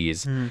the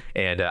cheese.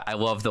 And I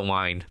love the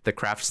line, "The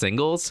Kraft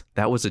singles,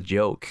 that was a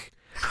joke."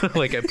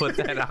 Like I put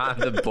that on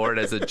the board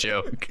as a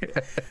joke.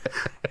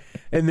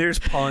 And there's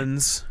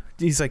puns.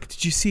 He's like,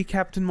 "Did you see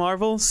Captain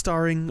Marvel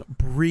starring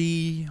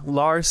Brie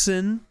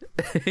Larson?"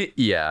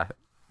 Yeah.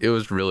 It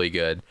was really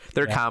good.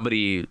 Their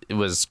comedy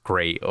was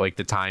great. Like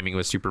the timing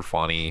was super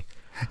funny.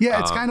 Yeah,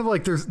 it's kind of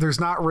like there's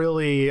not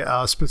really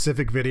a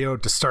specific video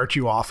to start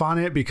you off on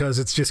it because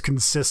it's just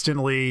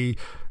consistently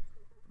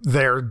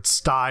their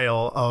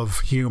style of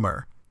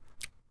humor.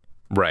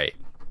 Right.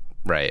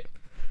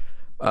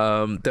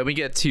 Then we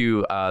get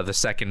to the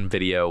second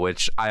video,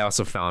 which I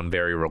also found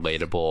very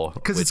relatable.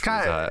 Because it's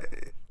kind of...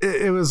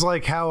 It was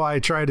like how I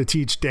try to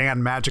teach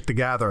Dan Magic the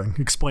Gathering,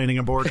 explaining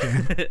a board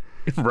game.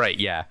 Right,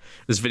 yeah.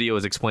 This video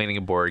is explaining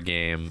a board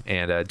game.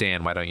 And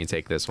Dan, why don't you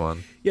take this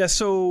one? Yeah,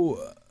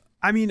 so,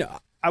 I mean,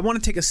 I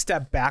want to take a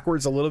step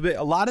backwards a little bit.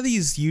 A lot of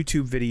these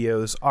YouTube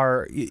videos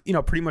are,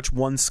 pretty much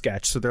one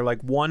sketch. So they're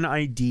like one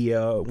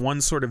idea,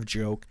 one sort of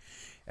joke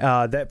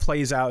that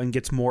plays out and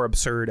gets more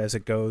absurd as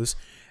it goes.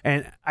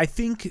 And I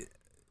think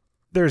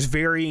there's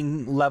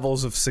varying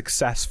levels of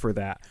success for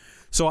that.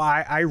 So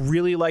I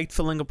really liked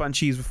filling up on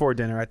cheese before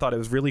dinner. I thought it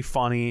was really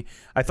funny.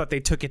 I thought they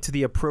took it to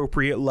the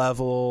appropriate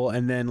level,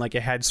 and then like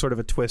it had sort of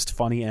a twist,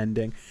 funny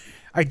ending.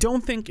 I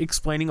don't think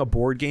explaining a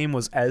board game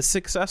was as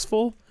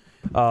successful.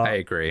 I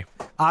agree.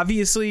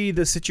 Obviously,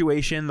 the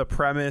situation, the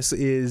premise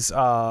is,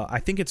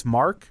 I think it's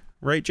Mark,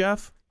 right,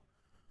 Jeff?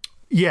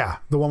 Yeah,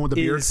 the one with the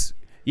beard.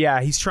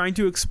 Yeah, he's trying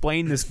to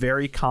explain this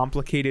very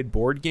complicated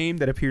board game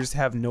that appears to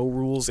have no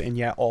rules and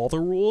yet all the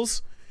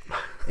rules.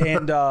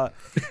 And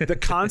the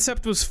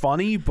concept was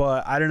funny,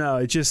 but I don't know.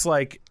 It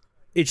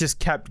just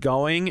kept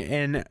going,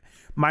 and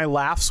my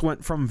laughs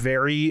went from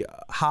very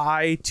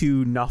high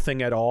to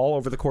nothing at all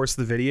over the course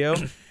of the video.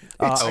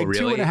 It's like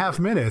really? 2.5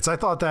 minutes. I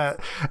thought that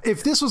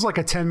if this was like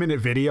a 10-minute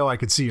video, I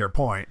could see your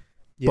point.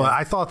 Yeah. But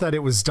I thought that it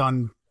was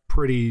done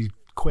pretty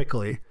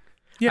quickly.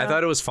 Yeah. I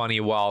thought it was funny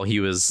while he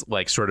was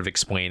like sort of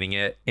explaining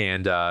it,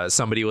 and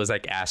somebody was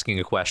like asking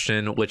a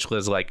question, which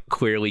was like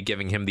clearly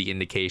giving him the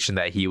indication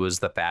that he was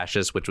the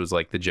fascist, which was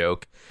like the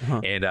joke.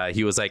 And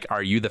he was like,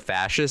 "Are you the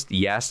fascist?"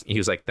 Yes. He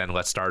was like, "Then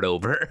let's start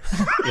over."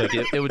 Like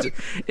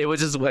it was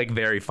just like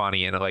very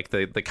funny, and like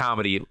the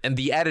comedy and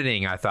the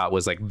editing I thought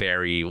was like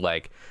very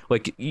like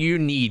you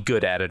need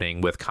good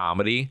editing with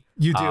comedy.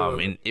 You do.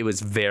 And it was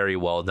very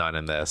well done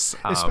in this.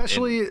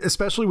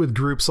 Especially with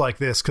groups like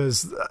this,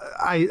 because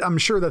I'm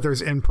sure that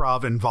there's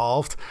improv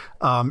involved.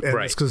 And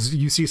right. it's because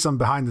you see some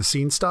behind the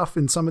scenes stuff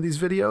in some of these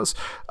videos.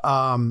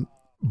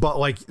 But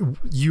like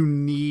you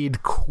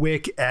need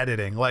quick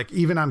editing. Like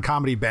even on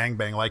Comedy Bang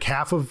Bang, like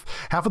half of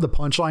the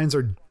punchlines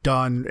are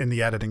done in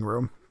the editing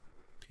room.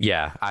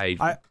 Yeah,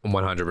 I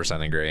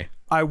 100% agree.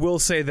 I will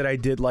say that I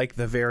did like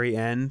the very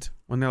end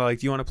when they're like,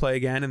 "Do you want to play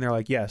again?" And they're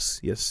like,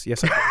 "Yes, I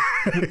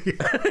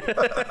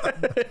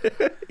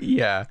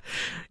do."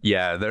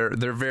 Yeah.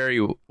 They're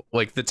very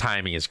like the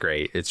timing is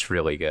great. It's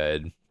really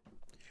good.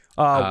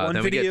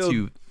 One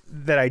video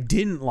that I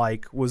didn't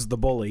like was the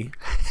bully.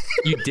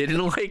 You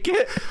didn't like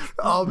it?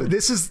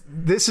 This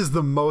is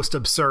the most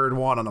absurd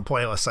one on the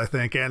playlist, I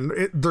think, and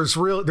there's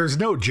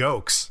no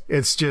jokes.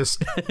 It's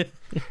just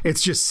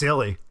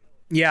silly.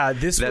 Yeah,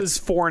 this was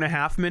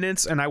 4.5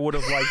 minutes, and I would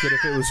have liked it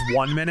if it was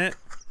 1 minute.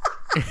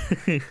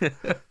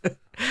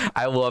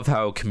 I love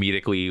how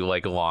comedically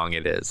like long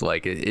it is.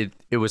 Like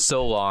it was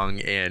so long,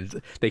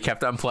 and they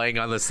kept on playing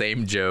on the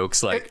same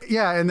jokes. Like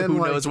and then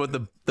who knows what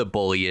the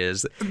bully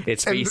is?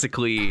 It's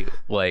basically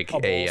like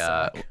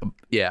a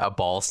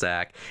ball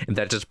sack, and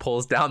that just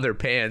pulls down their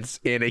pants,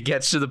 and it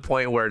gets to the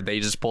point where they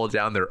just pull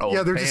down their own.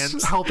 Yeah, they're pants.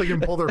 just helping them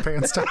pull their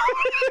pants down.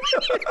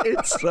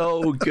 It's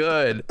so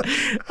good.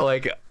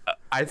 Like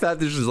I thought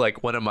this was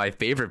like one of my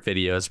favorite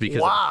videos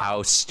because of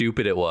how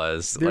stupid it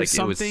was. It was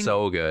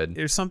so good.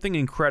 There's something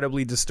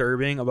incredibly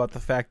disturbing about the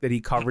fact that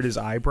he covered his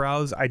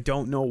eyebrows. I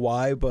don't know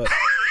why, but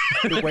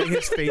the way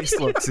his face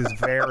looks is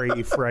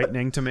very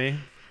frightening to me.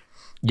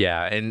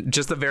 Yeah, and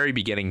just the very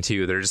beginning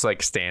too, they're just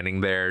like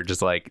standing there,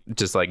 just like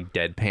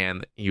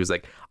deadpan. He was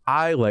like,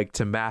 "I like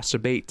to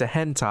masturbate to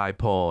hentai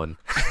porn,"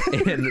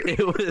 and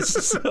it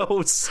was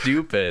so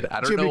stupid. I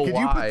don't know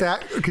why.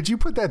 Could you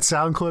put that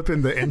sound clip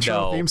in the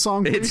intro theme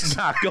song, please? It's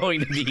not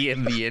going to be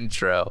in the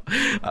intro.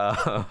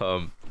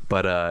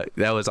 But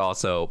that was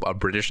also a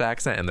British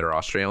accent, and they're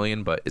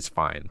Australian, but it's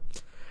fine.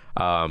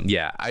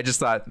 I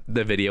just thought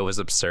the video was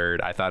absurd.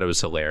 I thought it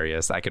was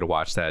hilarious. I could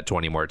watch that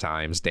 20 more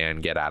times.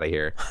 Dan, get out of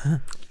here.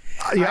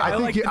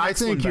 I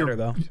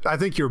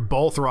think you're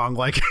both wrong.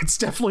 Like it's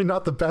definitely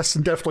not the best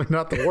and definitely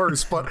not the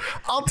worst, but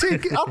I'll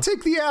take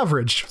the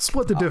average.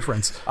 Split the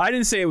difference. I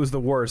didn't say it was the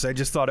worst. I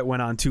just thought it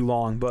went on too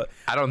long, but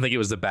I don't think it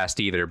was the best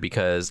either,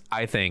 because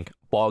I think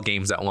Ball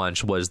Games at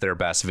Lunch was their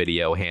best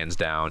video, hands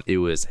down. It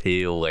was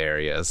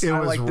hilarious. I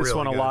like this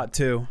one a lot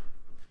too.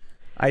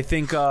 I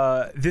think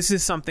this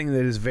is something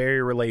that is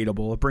very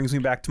relatable. It brings me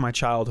back to my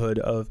childhood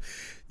of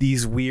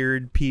these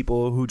weird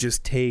people who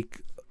just take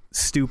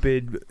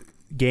stupid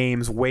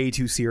games way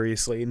too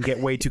seriously and get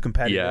way too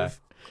competitive.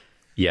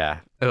 Yeah.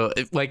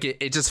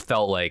 It just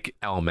felt like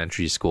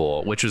elementary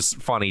school, which was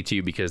funny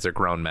too because they're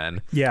grown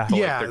men. Yeah. But,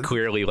 they're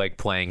clearly like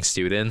playing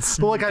students.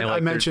 But like I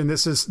mentioned,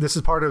 this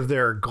is part of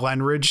their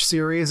Glenridge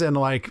series, and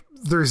like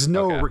there's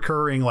no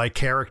recurring like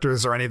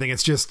characters or anything.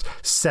 It's just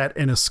set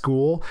in a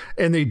school,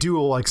 and they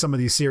do like some of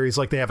these series,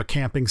 like they have a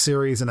camping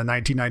series and a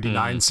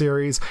 1999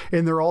 series,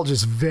 and they're all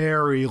just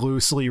very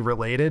loosely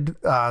related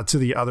to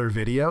the other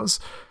videos.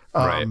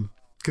 Right.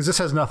 Because this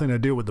has nothing to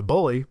do with the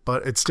bully,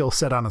 but it's still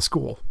set on a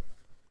school.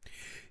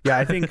 Yeah,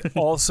 I think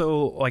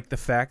also like the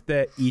fact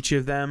that each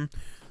of them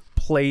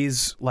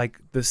plays like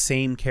the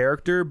same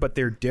character, but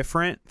they're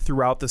different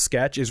throughout the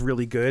sketch is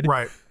really good.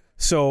 Right.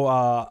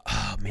 So,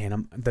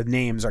 the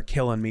names are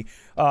killing me.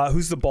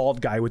 Who's the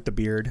bald guy with the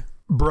beard?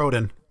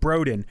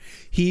 Broden.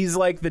 He's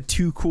like the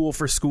too cool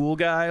for school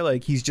guy.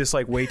 Like he's just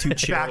like way too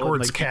chill.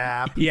 Backwards like,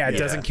 cap. Yeah,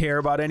 doesn't care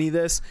about any of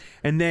this.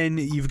 And then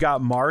you've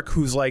got Mark,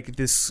 who's like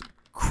this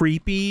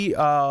creepy,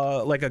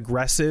 like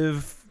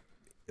aggressive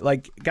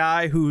like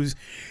guy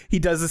he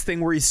does this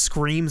thing where he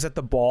screams at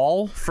the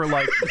ball for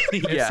like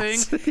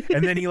missing,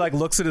 and then he like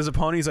looks at his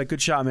opponent. He's like,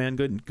 "Good shot, man.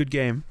 Good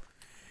game."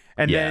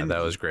 And then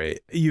that was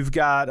great. You've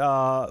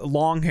got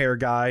long hair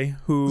guy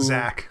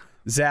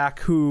Zach,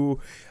 who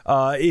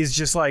is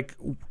just like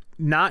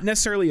not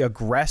necessarily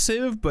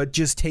aggressive, but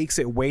just takes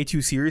it way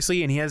too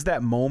seriously. And he has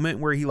that moment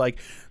where he like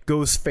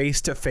goes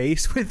face to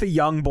face with a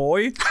young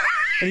boy.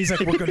 And he's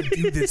like, "We're going to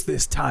do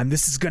this time.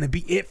 This is going to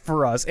be it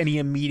for us." And he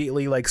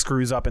immediately like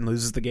screws up and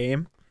loses the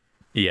game.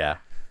 Yeah.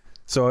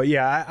 So,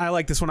 yeah, I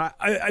like this one.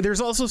 I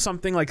there's also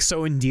something like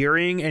so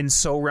endearing and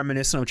so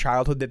reminiscent of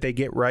childhood that they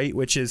get right,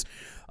 which is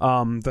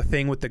the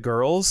thing with the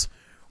girls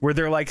where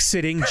they're like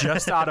sitting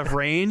just out of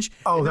range.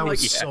 Oh, that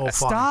was so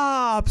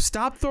fun.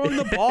 Stop throwing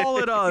the ball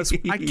at us.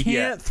 I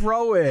can't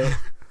throw it.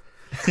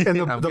 And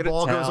the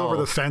ball goes over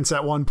the fence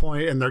at one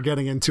point, and they're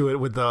getting into it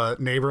with the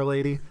neighbor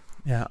lady.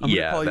 Yeah,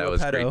 that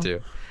was great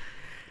too.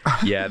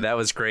 Yeah, that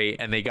was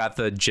great. And they got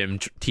the gym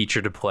teacher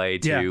to play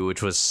too,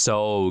 which was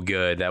so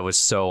good. That was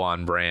so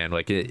on brand.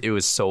 Like it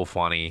was so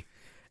funny.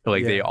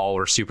 Like they all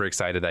were super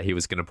excited that he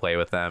was going to play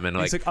with them. And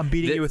he's like, "I'm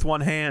beating you with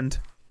one hand."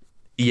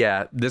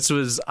 Yeah, this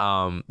was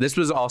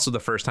also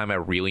the first time I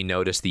really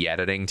noticed the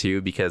editing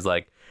too, because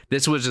like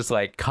this was just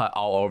like cut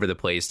all over the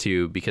place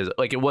too, because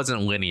like it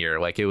wasn't linear.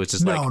 Like it was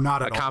just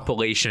a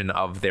compilation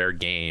of their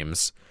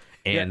games.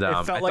 And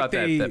it felt like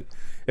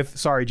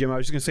sorry, Jim, I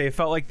was just gonna say it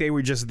felt like they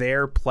were just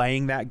there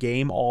playing that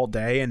game all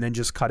day and then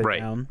just cut it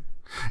down.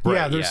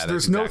 Right. Yeah,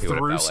 there's no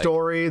through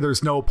story,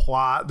 there's no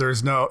plot,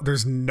 there's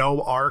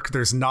no arc,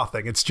 there's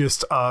nothing. It's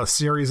just a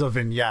series of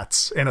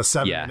vignettes in a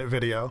 7-minute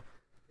video.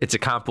 It's a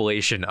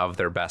compilation of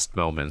their best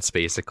moments,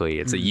 basically.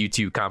 It's a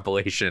YouTube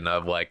compilation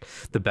of like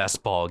the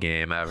best ball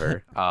game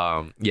ever.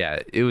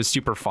 It was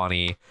super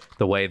funny.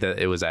 The way that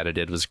it was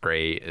edited was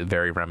great,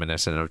 very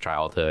reminiscent of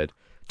childhood.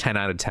 10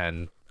 out of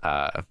 10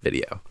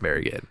 video.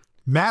 Very good.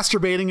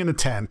 Masturbating in a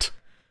tent.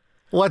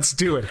 Let's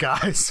do it,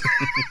 guys.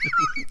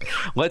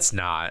 Let's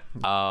not.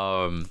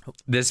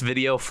 This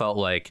video felt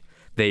like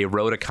they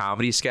wrote a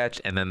comedy sketch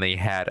and then they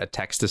had a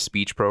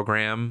text-to-speech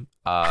program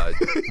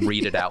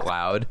read it out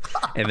loud,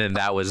 and then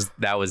that was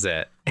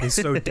it. It's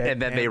so dead,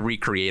 and then they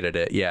recreated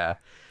it. Yeah.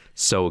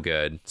 So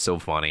good, so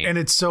funny, and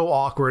it's so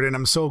awkward, and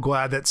I'm so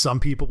glad that some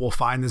people will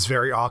find this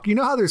very awkward. You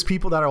know how there's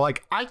people that are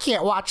like, I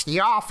can't watch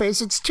The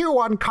Office, it's too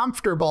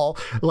uncomfortable.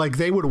 Like,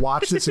 they would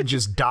watch this and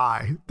just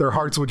die. Their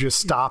hearts would just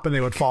stop and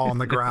they would fall on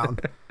the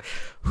ground.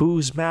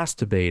 Who's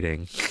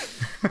masturbating?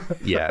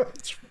 Yeah,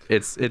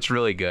 it's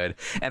really good.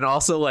 And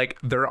also,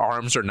 like, their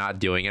arms are not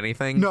doing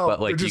anything,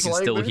 but like you can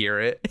still hear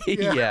it.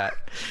 Yeah.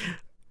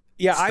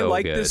 So I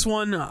like this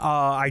one.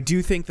 I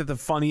do think that the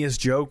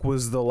funniest joke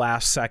was the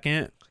last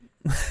second.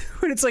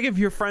 When it's like, if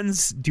your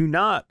friends do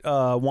not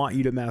want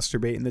you to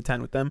masturbate in the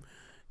tent with them,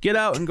 get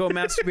out and go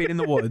masturbate in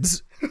the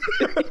woods.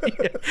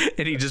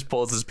 And he just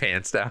pulls his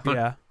pants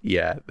down.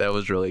 Yeah, that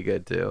was really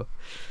good too.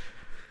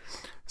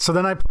 So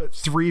then I put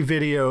 3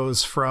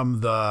 videos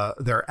from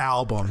their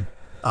album,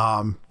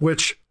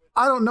 which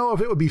I don't know if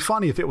it would be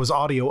funny if it was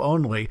audio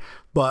only,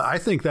 but I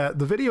think that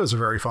the videos are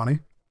very funny.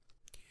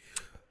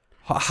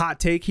 Hot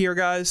take here,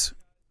 guys.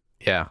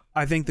 Yeah,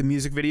 I think the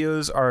music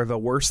videos are the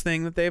worst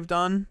thing that they've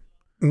done.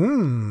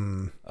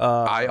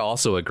 I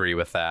also agree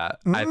with that.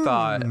 I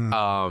thought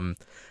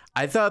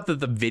that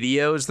the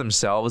videos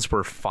themselves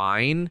were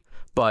fine,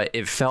 but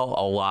it felt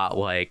a lot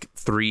like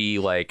 3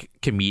 like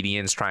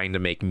comedians trying to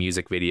make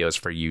music videos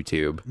for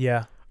YouTube.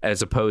 Yeah.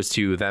 As opposed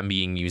to them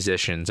being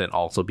musicians and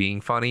also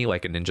being funny,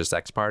 like a Ninja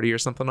Sex Party or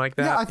something like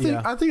that.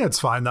 Yeah, I think that's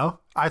fine though.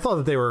 I thought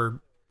that they were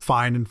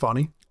fine and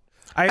funny.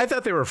 I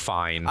thought they were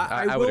fine.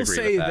 I will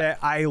say that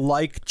I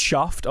like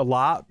Chuffed a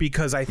lot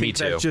because I think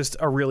that's just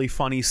a really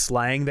funny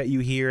slang that you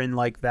hear in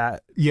like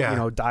that,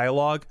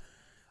 dialogue.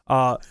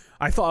 I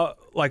thought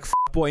like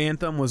Boy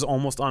Anthem was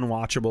almost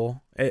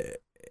unwatchable.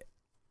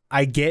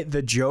 I get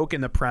the joke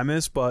and the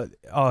premise, but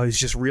it's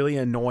just really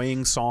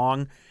annoying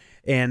song.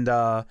 And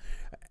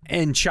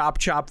Chop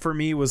Chop for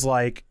me was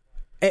like,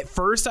 at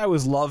first I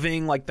was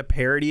loving like the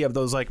parody of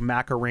those like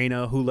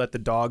Macarena, Who Let the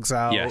Dogs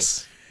Out.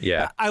 Yes.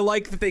 Yeah, I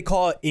like that they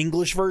call it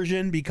English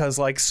version because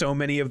like so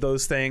many of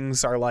those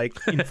things are like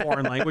in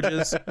foreign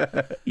languages.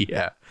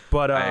 Yeah,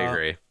 but I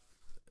agree.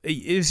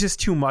 It was just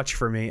too much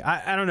for me.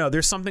 I don't know.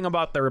 There's something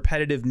about the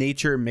repetitive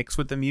nature mixed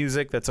with the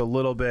music that's a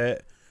little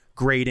bit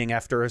grating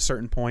after a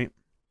certain point.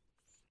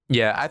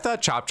 Yeah, I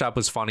thought Chop Chop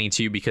was funny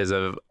too because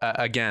of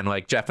again,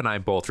 like Jeff and I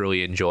both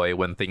really enjoy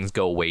when things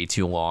go way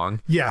too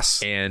long.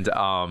 Yes, and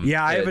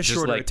I have a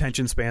shorter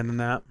attention span than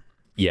that.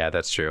 Yeah,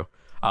 that's true.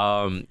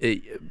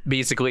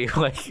 Basically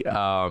like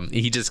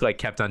he just like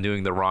kept on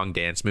doing the wrong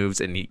dance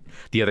moves, and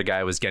the other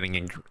guy was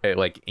getting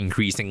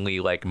increasingly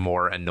like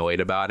more annoyed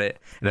about it,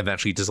 and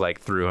eventually just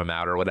like threw him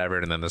out or whatever,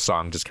 and then the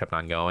song just kept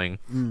on going.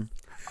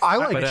 I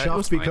like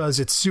Chuffed because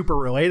it's super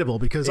relatable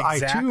because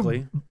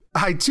exactly.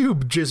 I too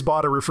just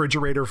bought a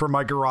refrigerator for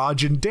my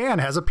garage, and Dan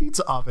has a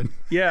pizza oven.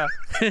 Yeah.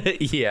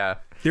 Yeah.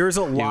 There's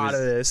a lot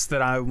of this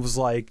that I was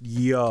like,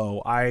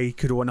 yo, I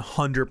could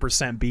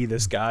 100% be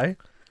this guy.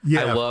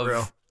 Yeah,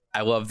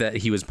 I love that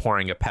he was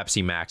pouring a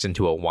Pepsi Max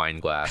into a wine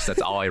glass.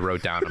 That's all I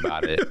wrote down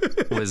about it.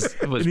 Was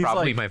probably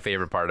like, my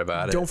favorite part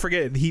about it. Don't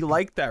forget, he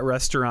liked that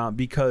restaurant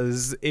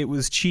because it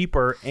was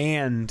cheaper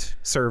and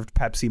served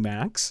Pepsi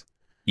Max.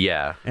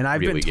 Yeah. And I've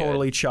been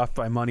totally chuffed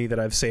by money that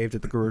I've saved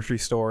at the grocery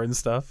store and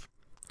stuff.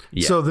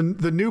 Yeah. So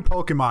the new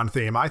Pokemon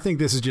theme, I think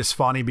this is just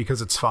funny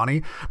because it's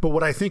funny. But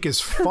what I think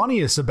is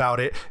funniest about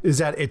it is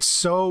that it's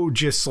so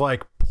just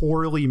like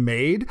poorly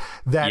made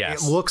that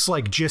it looks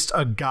like just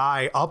a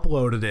guy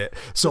uploaded it.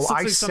 So this looks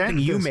I like sent something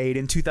you made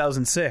in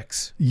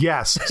 2006.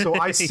 Yes. So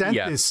I sent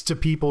this to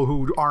people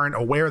who aren't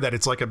aware that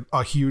it's like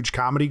a huge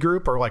comedy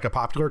group or like a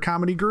popular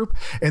comedy group.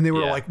 And they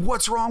were like,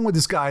 what's wrong with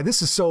this guy?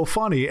 This is so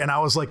funny. And I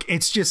was like,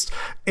 it's just,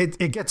 it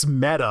gets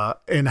meta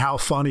in how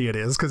funny it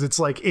is. Cause it's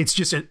like, it's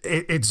just,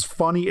 it's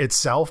funny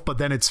itself, but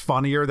then it's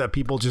funnier that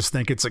people just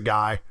think it's a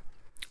guy.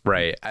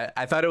 Right.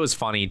 I thought it was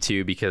funny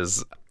too,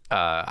 because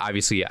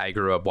obviously I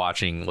grew up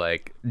watching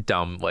like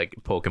dumb like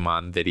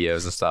Pokemon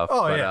videos and stuff.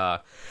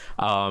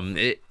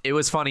 It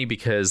was funny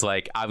because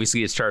like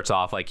obviously it starts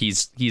off like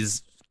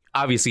he's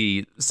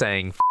obviously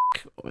saying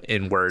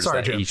in words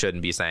that he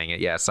shouldn't be saying it.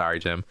 Yeah, sorry,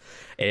 Jim.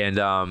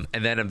 And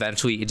then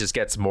eventually it just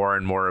gets more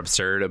and more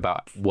absurd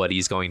about what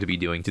he's going to be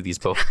doing to these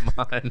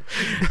Pokemon.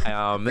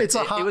 It's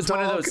a hot dog,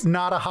 one of those,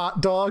 not a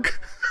hot dog.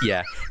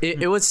 Yeah,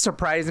 it was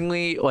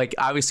surprisingly, like,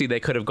 obviously they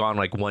could have gone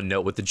like one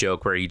note with the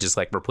joke where he just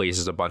like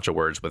replaces a bunch of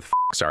words with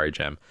sorry,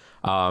 Jim.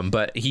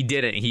 But he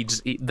didn't.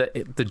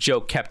 The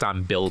joke kept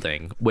on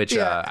building, which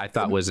I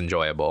thought was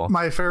enjoyable.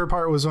 My favorite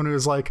part was when it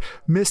was like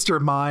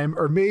Mr. Mime,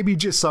 or maybe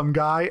just some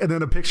guy, and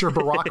then a picture of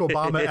Barack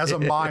Obama as a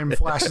mime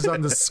flashes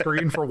on the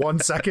screen for 1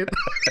 second.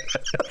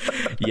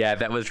 Yeah,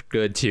 that was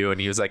good too.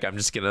 And he was like, "I'm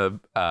just gonna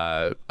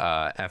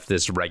f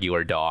this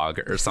regular dog"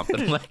 or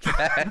something like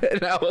that.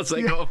 And I was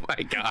like, "Oh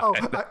my god!"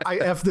 Oh, I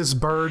f this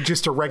bird,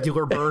 just a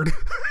regular bird.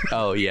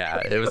 Oh yeah,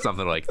 it was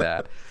something like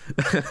that.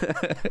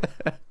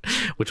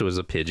 Which was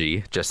a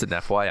Pidgey, just an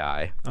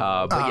FYI.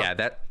 But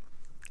yeah,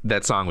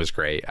 that song was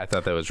great. I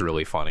thought that was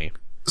really funny.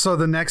 So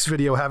the next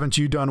video, Haven't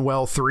You Done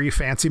Well 3,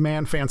 Fancy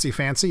Man, Fancy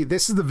Fancy.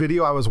 This is the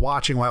video I was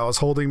watching while I was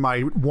holding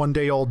my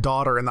 1-day-old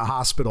daughter in the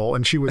hospital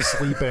and she was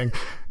sleeping.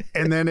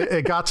 And then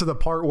it got to the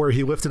part where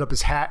he lifted up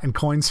his hat and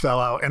coins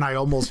fell out and I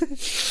almost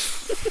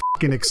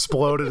fucking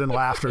exploded in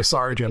laughter.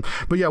 Sorry, Jim.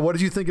 But yeah, what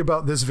did you think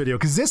about this video?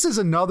 Because this is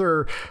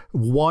another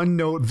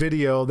one-note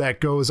video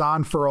that goes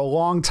on for a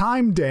long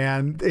time,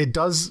 Dan.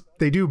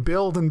 They do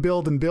build and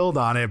build and build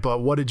on it,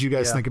 but what did you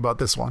guys think about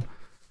this one?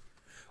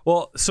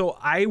 Well, so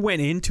I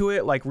went into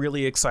it like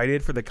really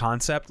excited for the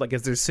concept, like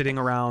as they're sitting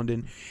around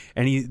and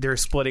they're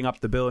splitting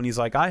up the bill and he's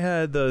like, I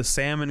had the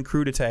salmon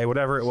crudité,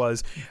 whatever it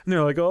was. And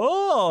they're like,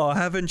 oh,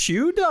 haven't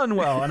you done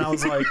well? And I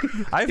was like,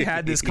 I've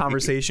had this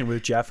conversation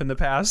with Jeff in the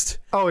past.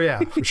 Oh, yeah,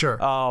 for sure.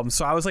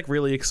 So I was like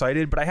really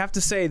excited. But I have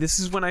to say, this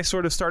is when I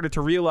sort of started to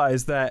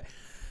realize that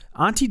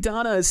Auntie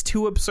Donna is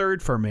too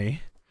absurd for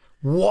me.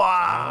 Wow.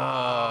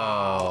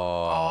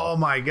 Oh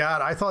my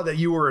God. I thought that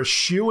you were a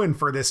shoo-in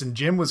for this and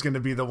Jim was going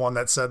to be the one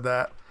that said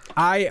that.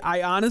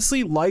 I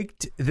honestly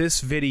liked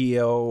this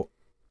video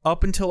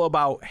up until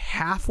about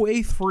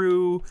halfway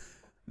through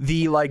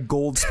the like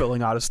gold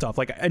spilling out of stuff.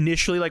 Like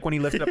initially, like when he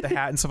lifted up the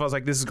hat and stuff, I was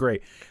like, this is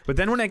great. But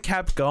then when it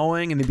kept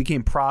going and they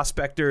became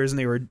prospectors and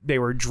they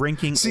were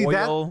drinking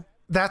oil.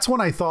 That's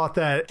when I thought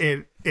that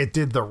it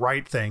did the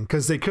right thing,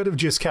 because they could have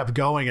just kept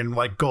going and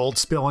like gold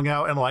spilling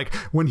out, and like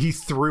when he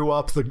threw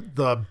up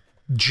the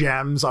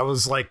gems, I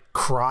was like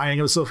crying.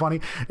 It was so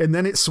funny. And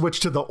then it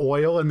switched to the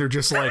oil and they're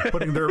just like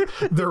putting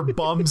their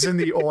bums in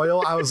the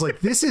oil. I was like,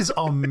 this is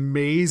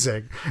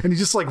amazing. And he's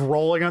just like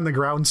rolling on the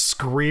ground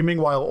screaming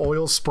while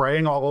oil's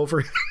spraying all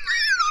over.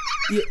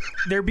 Yeah,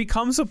 there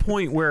becomes a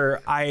point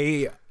where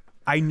I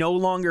no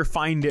longer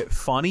find it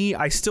funny.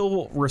 I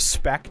still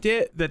respect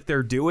it that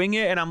they're doing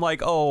it. And I'm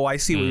like, oh, I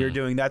see what you're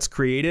doing. That's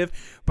creative.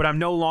 But I'm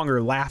no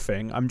longer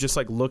laughing. I'm just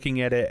like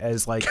looking at it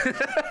as like...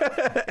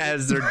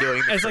 as they're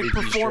doing as like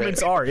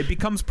performance art. It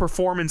becomes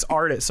performance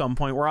art at some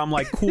point where I'm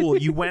like, cool,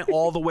 you went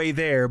all the way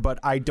there, but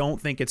I don't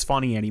think it's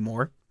funny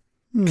anymore.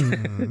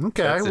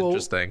 Okay, that's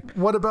interesting.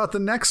 What about the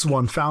next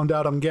one? Found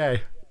Out I'm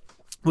Gay.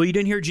 Well, you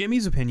didn't hear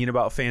Jimmy's opinion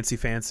about Fancy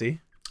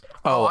Fancy.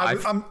 Oh,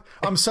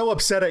 I'm so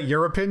upset at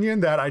your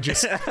opinion that I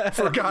just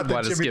forgot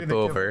that Jimmy skip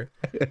over.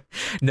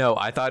 No,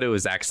 I thought it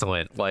was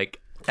excellent. Like,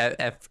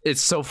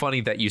 it's so funny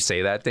that you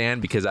say that,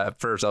 Dan, because at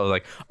first I was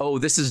like, oh,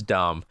 this is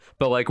dumb.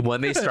 But like when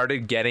they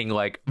started getting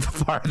like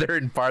farther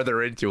and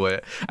farther into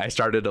it, I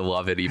started to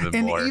love it even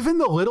more. And even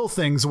the little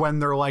things when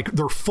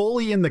they're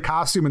fully in the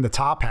costume and the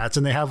top hats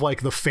and they have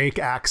like the fake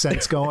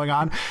accents going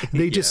on,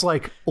 they just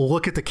like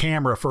look at the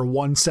camera for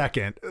 1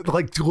 second.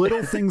 Like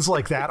little things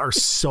like that are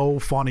so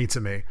funny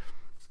to me.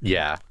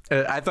 Yeah,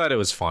 I thought it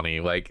was funny.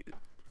 Like,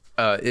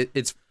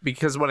 it's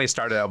because when I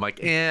started, I'm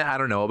like, I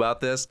don't know about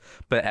this.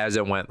 But as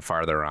it went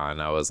farther on,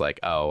 I was like,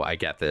 oh, I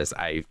get this.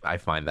 I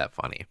find that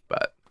funny.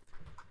 But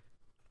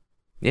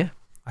yeah,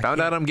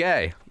 found out I'm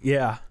gay.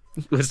 Yeah,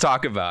 let's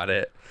talk about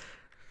it.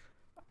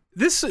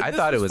 I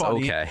thought it was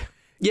funny. Okay.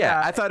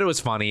 Yeah, I thought it was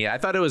funny. I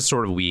thought it was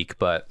sort of weak,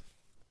 but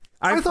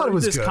I thought it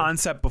was this good.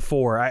 Concept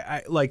before.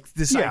 I like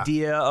this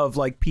idea of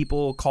like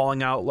people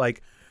calling out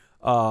like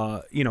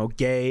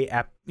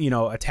gay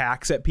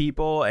attacks at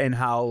people and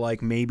how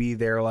like maybe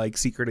they're like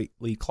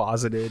secretly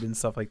closeted and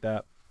stuff like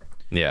that.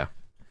 Yeah,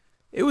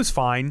 it was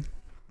fine.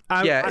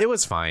 It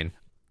was fine.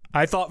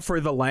 I thought for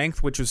the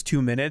length, which was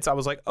 2 minutes, I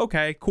was like,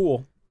 okay,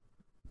 cool.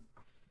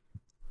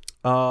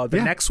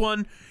 Next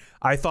one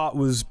I thought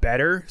was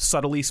better,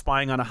 subtly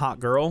spying on a hot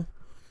girl.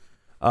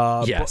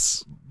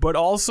 Yes, but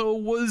also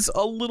was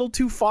a little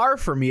too far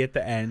for me at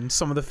the end.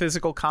 Some of the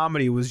physical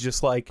comedy was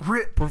just like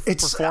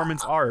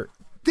performance art.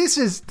 This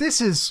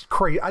is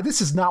crazy. This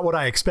is not what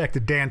I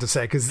expected Dan to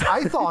say, because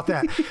I thought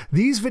that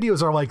these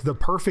videos are like the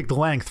perfect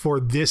length for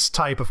this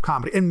type of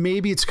comedy. And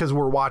maybe it's because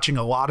we're watching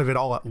a lot of it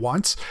all at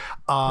once.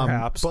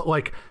 Perhaps. But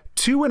like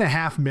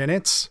 2.5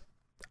 minutes,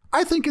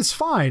 I think is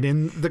fine.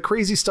 And the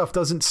crazy stuff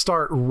doesn't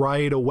start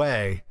right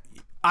away.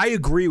 I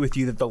agree with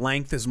you that the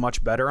length is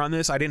much better on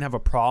this. I didn't have a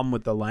problem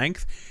with the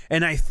length.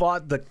 And I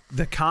thought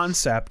the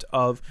concept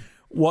of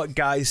what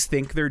guys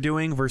think they're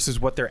doing versus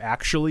what they're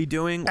actually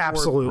doing.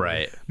 Absolutely.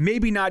 Right.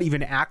 Maybe not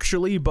even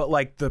actually, but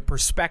like the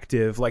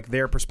perspective, like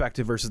their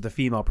perspective versus the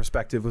female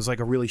perspective was like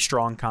a really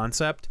strong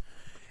concept.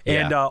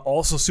 And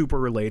also super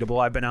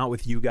relatable. I've been out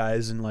with you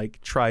guys and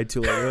like tried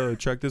to like,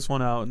 check this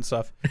one out and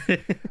stuff.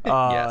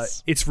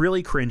 Yes. It's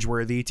really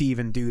cringeworthy to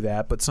even do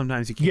that, but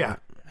sometimes you can't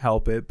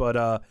help it. But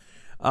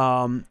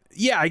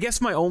I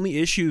guess my only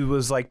issue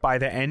was like by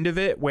the end of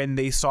it, when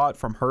they saw it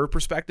from her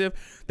perspective,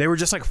 they were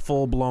just like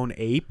full blown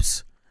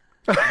apes.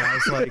 And I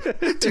was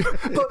like, dude,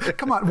 but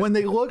come on, when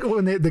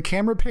the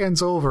camera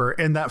pans over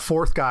and that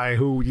fourth guy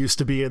who used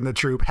to be in the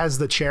troupe has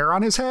the chair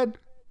on his head.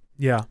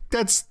 Yeah,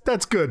 that's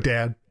good,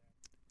 Dad.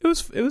 It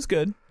was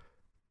good.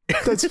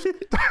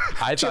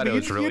 I thought it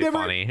was really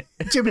funny.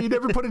 Jimmy, you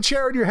never put a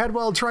chair on your head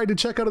while trying to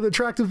check out an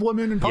attractive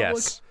woman in public?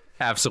 Yes,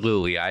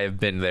 absolutely. I have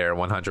been there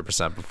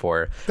 100%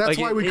 before. That's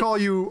why we call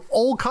you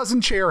old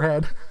cousin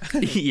chairhead.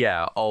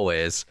 Yeah,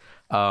 always.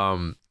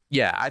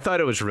 I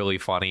thought it was really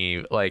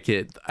funny. Like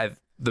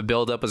the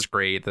build-up was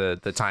great.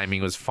 The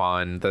timing was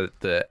fun.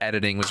 The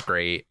editing was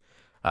great.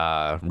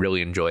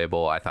 Really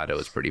enjoyable. I thought it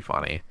was pretty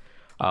funny.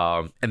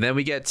 And then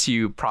we get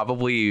to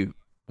probably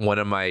one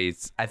of I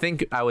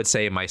think I would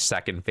say my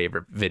second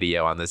favorite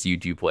video on this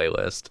YouTube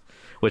playlist,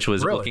 which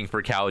was looking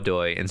for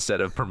Cowdoy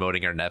instead of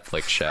promoting our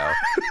Netflix show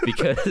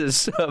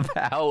because of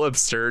how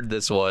absurd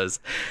this was.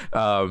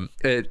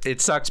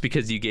 It sucks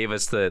because you gave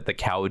us the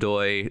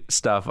Cowdoy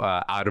stuff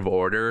out of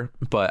order,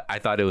 but I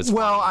thought it was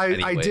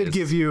funny I did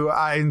give you,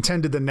 I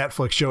intended the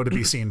Netflix show to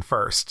be seen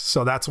first,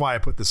 so that's why I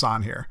put this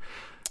on here.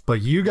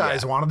 But you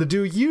guys wanted to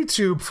do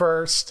YouTube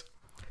first.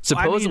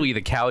 Supposedly,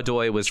 the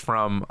Cowdoy was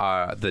from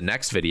the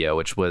next video,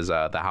 which was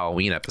the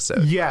Halloween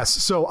episode. Yes.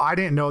 So I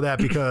didn't know that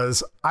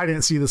because I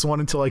didn't see this one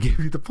until I gave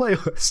you the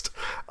playlist.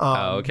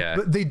 Okay.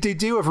 But they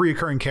do have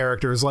recurring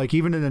characters. Like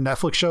even in the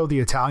Netflix show, the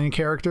Italian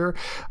character,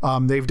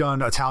 they've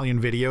done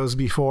Italian videos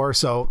before.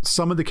 So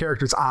some of the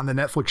characters on the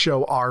Netflix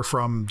show are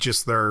from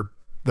just their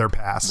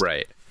past.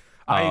 Right.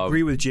 I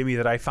agree with Jimmy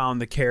that I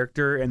found the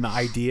character and the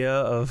idea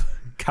of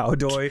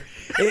Cowdoy,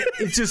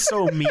 it's just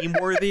so meme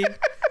worthy.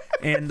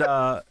 And,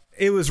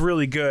 it was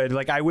really good.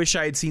 Like, I wish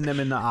I had seen them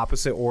in the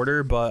opposite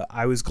order, but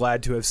I was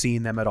glad to have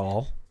seen them at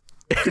all.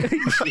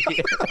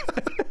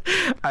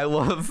 I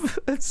love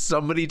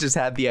somebody just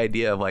had the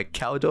idea of like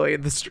Cowdoy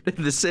in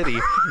the city,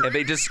 and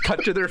they just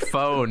cut to their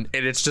phone,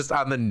 and it's just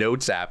on the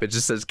notes app. It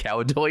just says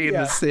Cowdoy in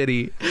the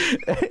city,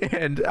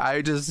 and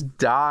I just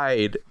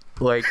died.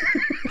 Like,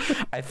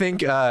 I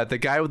think the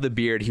guy with the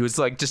beard, he was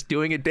like just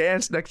doing a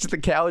dance next to the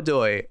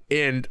Cowdoy,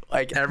 and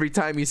like every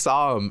time he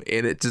saw him,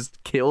 and it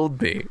just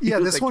killed me. Yeah,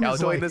 this one Cowdoy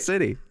is like, in the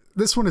city.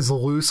 This one is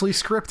loosely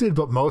scripted,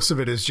 but most of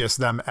it is just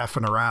them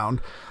effing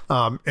around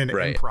and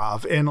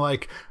improv. And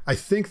like, I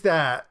think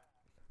that's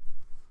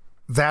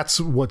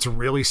what's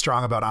really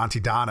strong about Aunty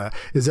Donna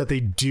is that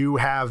they do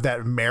have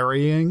that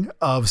marrying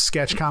of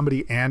sketch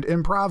comedy and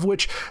improv,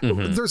 which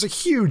there's a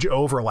huge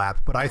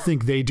overlap, but I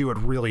think they do it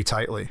really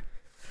tightly.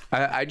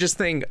 I just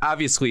think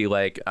obviously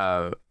like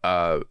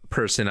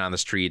person on the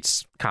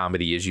streets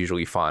comedy is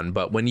usually fun,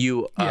 but when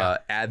you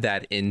add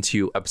that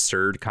into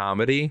absurd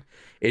comedy,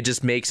 it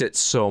just makes it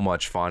so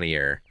much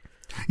funnier.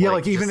 Yeah,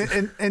 like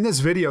even in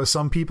this video,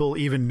 some people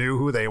even knew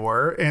who they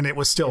were, and it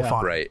was still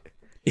fun. Right.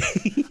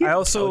 I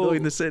also,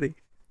 in the city,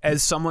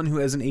 as someone who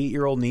has an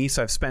 8-year-old niece,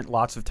 I've spent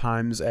lots of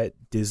times at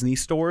Disney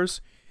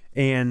stores.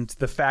 And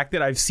the fact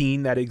that I've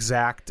seen that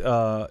exact,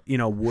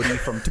 Woody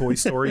from Toy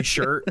Story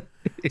shirt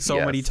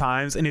so many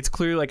times, and it's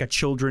clearly like a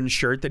children's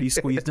shirt that he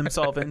squeezed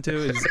himself into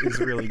is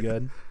really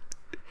good.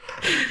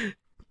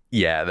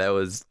 Yeah,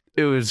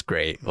 it was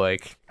great.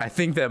 Like, I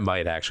think that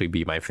might actually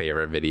be my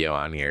favorite video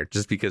on here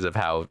just because of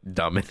how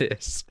dumb it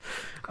is.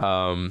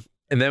 And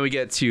then we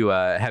get to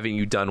Having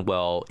You Done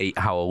Well 8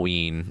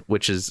 Halloween,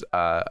 which is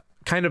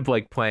kind of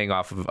like playing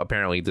off of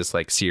apparently this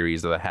like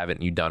series of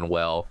Haven't You Done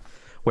Well,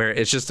 where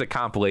it's just a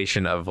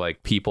compilation of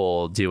like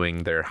people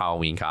doing their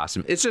Halloween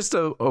costume. It's just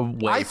a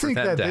way for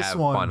them to have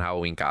fun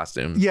Halloween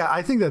costumes. Yeah,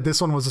 I think that this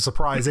one was a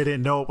surprise. They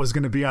didn't know it was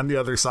going to be on the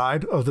other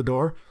side of the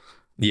door.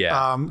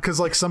 Yeah.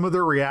 Because like some of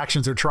their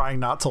reactions are trying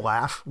not to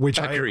laugh, which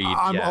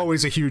I'm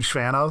always a huge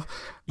fan of.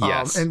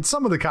 Yes. And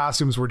some of the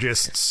costumes were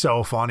just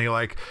so funny.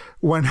 Like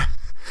when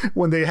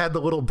they had the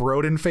little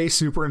Broden face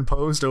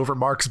superimposed over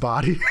Mark's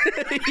body.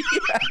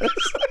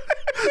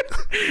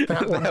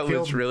 that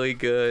was really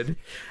good.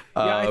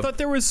 Yeah, I thought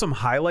there was some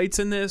highlights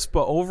in this,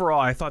 but overall,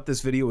 I thought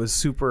this video was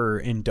super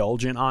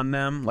indulgent on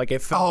them. Like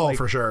it felt like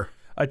for sure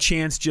a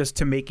chance just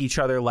to make each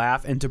other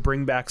laugh and to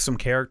bring back some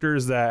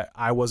characters that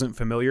I wasn't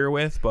familiar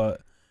with. But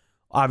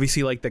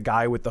obviously, like the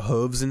guy with the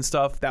hooves and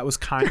stuff, that was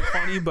kind of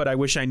funny. But I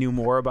wish I knew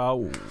more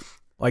about.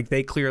 Like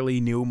they clearly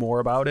knew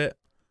more about it.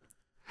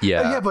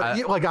 Yeah, but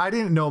I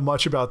didn't know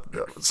much about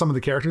some of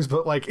the characters,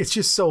 but like it's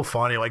just so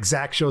funny. Like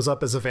Zach shows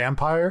up as a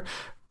vampire.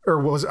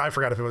 Or I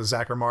forgot if it was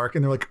Zach or Mark,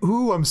 and they're like,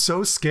 "Ooh, I'm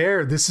so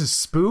scared. This is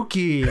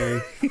spooky."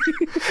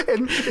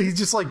 And he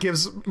just like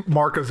gives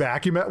Mark a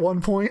vacuum at one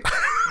point.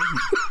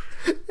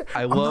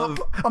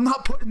 I'm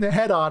not putting the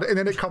head on, and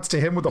then it cuts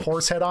to him with the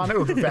horse head on it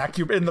with the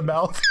vacuum in the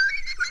mouth.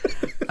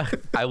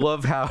 I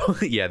love how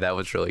that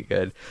was really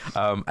good.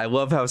 I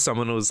love how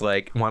someone was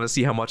like, want to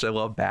see how much I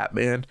love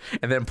Batman,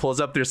 and then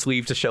pulls up their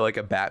sleeve to show like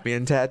a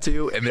Batman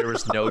tattoo, and there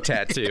was no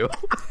tattoo.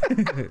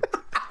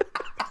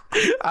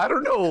 I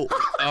don't know.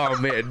 Oh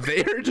man,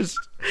 they're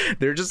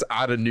just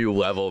on a new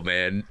level,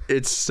 man.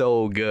 It's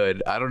so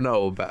good. I don't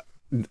know.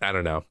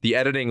 The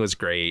editing was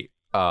great.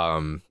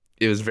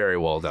 It was very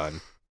well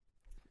done.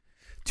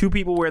 Two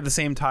people wear the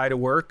same tie to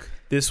work.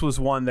 This was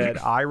one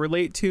that I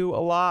relate to a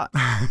lot.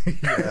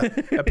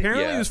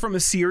 Apparently it was from a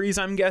series,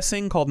 I'm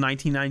guessing, called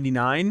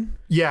 1999.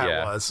 Yeah,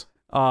 it was.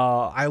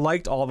 I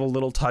liked all the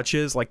little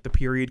touches, like the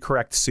period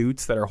correct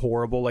suits that are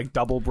horrible, like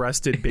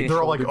double-breasted, big.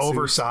 They're all like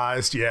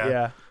oversized.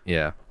 Yeah.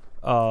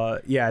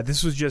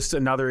 This was just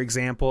another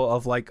example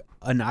of like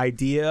an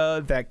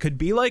idea that could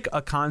be like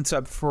a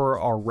concept for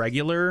a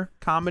regular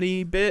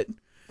comedy bit,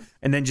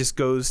 and then just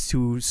goes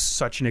to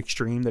such an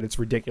extreme that it's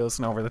ridiculous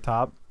and over the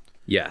top.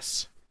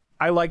 Yes.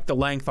 I liked the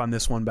length on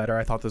this one better.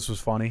 I thought this was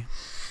funny.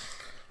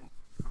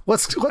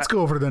 Let's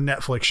go over to the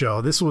Netflix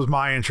show. This was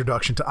my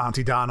introduction to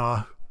Auntie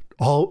Donna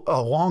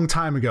a long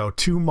time ago,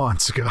 2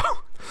 months ago.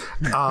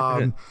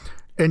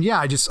 And yeah,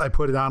 I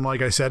put it on,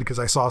 like I said, because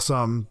I saw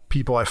some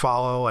people I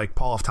follow, like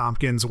Paul F.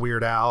 Tompkins,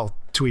 Weird Al,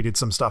 tweeted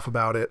some stuff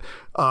about it.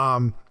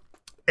 And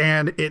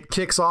it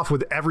kicks off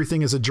with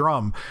Everything is a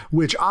Drum,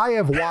 which I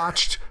have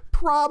watched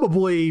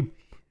probably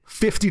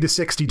 50 to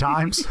 60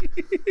 times.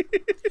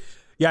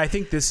 Yeah, I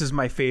think this is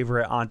my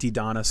favorite Auntie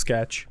Donna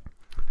sketch.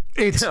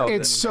 It's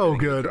so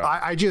good.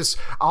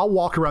 I'll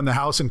walk around the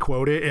house and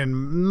quote it, and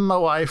my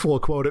wife will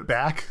quote it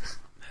back.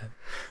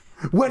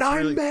 When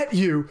I met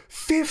you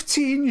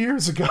 15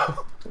 years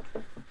ago,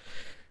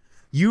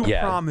 you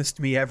promised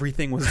me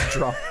everything was a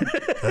drum.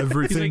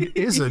 Everything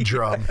is a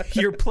drum.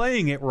 You're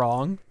playing it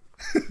wrong.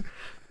 It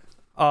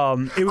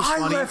was I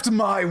funny. left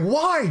my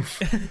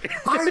wife.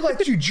 I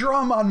let you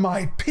drum on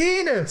my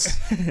penis.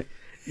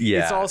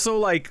 Yeah. It's also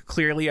like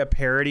clearly a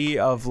parody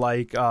of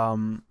like I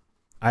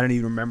don't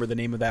even remember the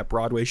name of that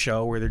Broadway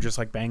show where they're just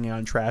like banging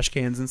on trash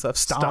cans and stuff.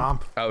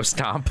 Stomp. Oh,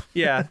 Stomp.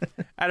 Yeah.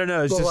 I don't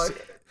know. It's just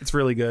it's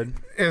really good.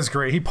 It's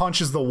great. He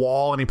punches the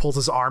wall and he pulls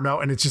his arm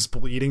out and it's just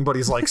bleeding, but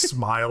he's like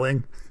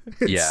smiling.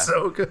 It's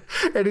so good.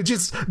 And it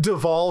just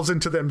devolves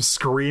into them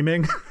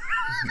screaming.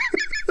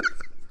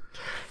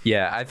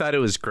 Yeah, I thought it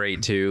was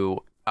great too.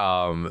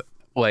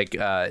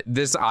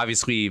 This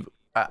obviously,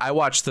 I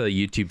watched the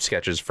YouTube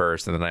sketches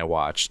first, and then I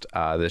watched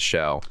this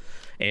show,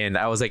 and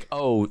I was like,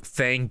 "Oh,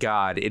 thank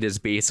God! It is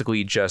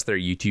basically just their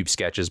YouTube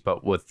sketches,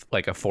 but with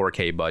like a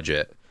 4K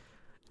budget."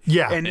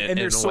 Yeah, and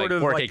there's sort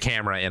of 4K like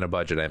camera and a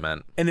budget. I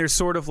meant, and they're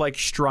sort of like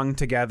strung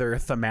together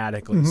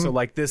thematically. So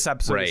like this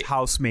episode is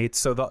housemates.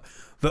 So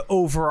the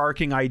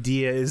overarching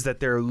idea is that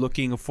they're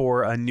looking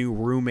for a new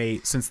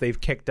roommate since they've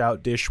kicked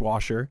out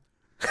dishwasher.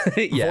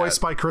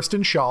 Voiced by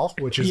Kristen Schaal,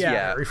 which is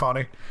very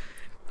funny.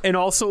 And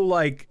also,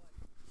 like,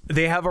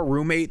 they have a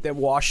roommate that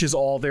washes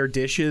all their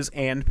dishes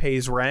and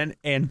pays rent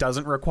and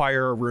doesn't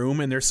require a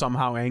room, and they're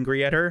somehow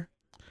angry at her.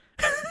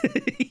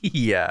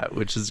 Yeah,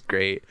 which is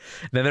great.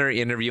 Then they're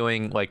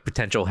interviewing like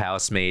potential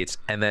housemates,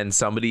 and then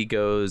somebody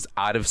goes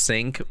out of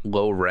sync,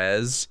 low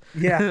res.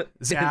 Yeah,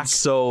 Zach. It's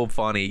so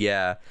funny.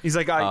 Yeah, he's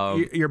like,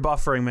 "You're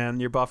buffering, man.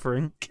 You're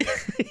buffering."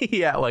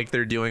 Yeah, like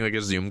they're doing like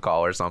a Zoom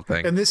call or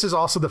something. And this is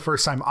also the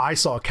first time I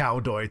saw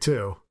Cowdoy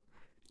too.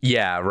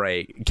 Yeah,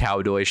 right.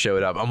 Cowdoy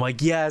showed up. I'm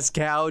like, yes,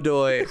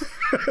 Cowdoy.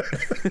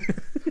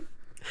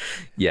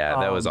 Yeah,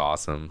 that was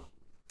awesome.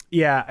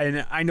 Yeah,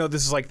 and I know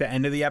this is like the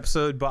end of the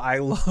episode, but I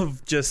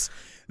love just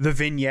the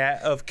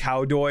vignette of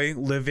Cowdoy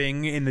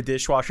living in the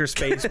dishwasher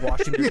space,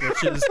 washing the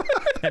dishes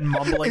and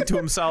mumbling to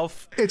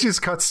himself. It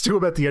just cuts to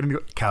him at the end.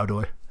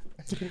 Cowdoy.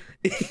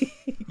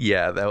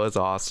 Yeah, that was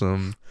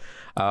awesome.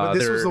 But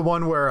this was the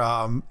one where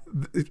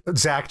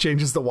Zach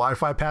changes the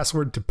Wi-Fi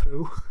password to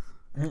poo.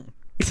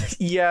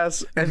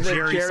 Yes, and then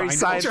Jerry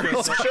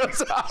Seinfeld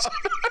shows up.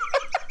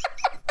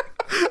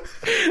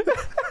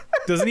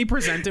 Doesn't he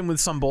present him with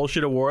some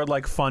bullshit award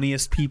like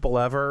funniest people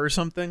ever or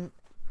something?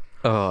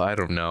 Oh, I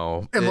don't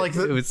know. And like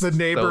the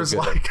neighbors,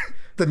 like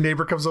the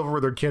neighbor comes over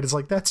with their kid. It's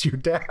like, that's your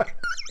dad.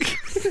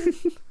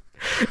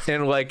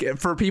 And like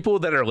for people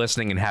that are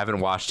listening and haven't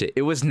watched it,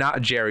 it was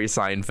not Jerry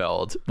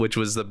Seinfeld, which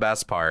was the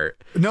best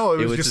part. No,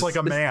 it was just like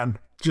a man.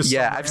 Just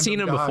I've seen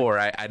him before.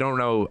 I don't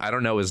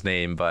know his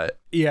name, but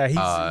yeah,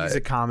 he's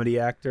a comedy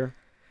actor.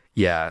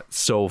 Yeah,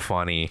 so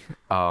funny.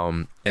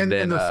 And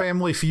then the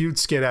Family Feud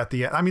skit at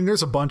the end. I mean,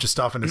 there's a bunch of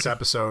stuff in this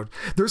episode.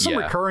 There's some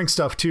recurring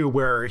stuff too,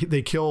 where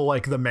they kill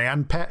like the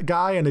man pet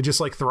guy and they just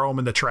like throw him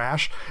in the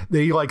trash.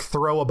 They like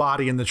throw a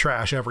body in the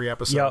trash every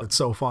episode. Yep. It's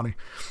so funny.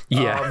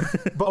 Yeah,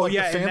 but like the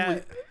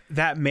family.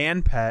 That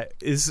man pet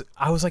is.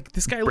 I was like,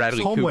 this guy looks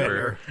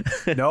Homelander.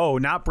 No,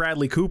 not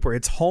Bradley Cooper.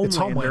 It's Homelander. It's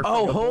Homelander.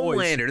 Oh,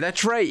 Homelander.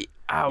 That's right.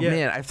 Oh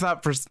man, I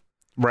thought for.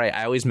 Right,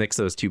 I always mix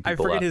those two people I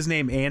forget up. His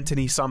name,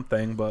 Anthony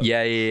something, but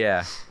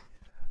yeah.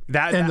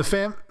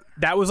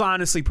 That was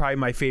honestly probably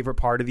my favorite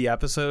part of the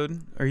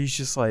episode. Or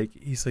he's like,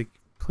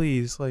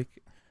 please, like,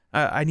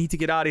 I need to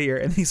get out of here,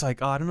 and he's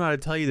like, oh, I don't know how to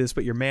tell you this,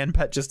 but your man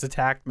pet just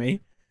attacked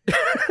me.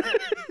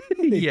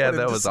 Yeah,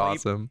 that was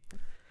awesome.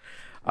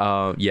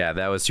 Yeah,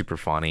 that was super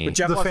funny.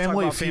 The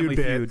Family Feud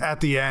bit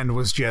at the end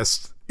was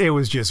just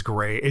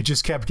great. It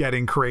just kept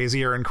getting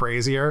crazier and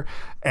crazier,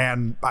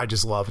 and I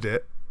just loved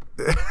it.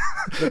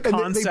 The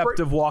concept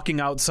of walking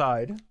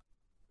outside.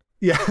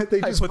 Yeah,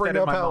 they just bring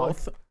up how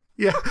mouth.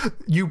 Yeah,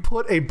 you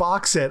put a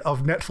box set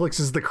of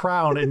Netflix's The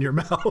Crown in your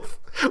mouth.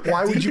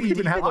 Why would you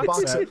even have a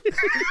box set?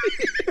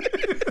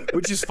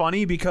 Which is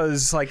funny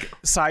because, like,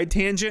 side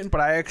tangent,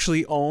 but I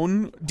actually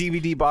own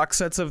DVD box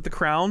sets of The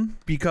Crown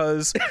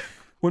because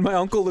when my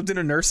uncle lived in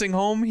a nursing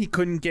home, he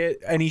couldn't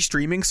get any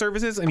streaming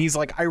services, and he's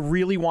like, I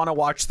really want to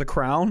watch The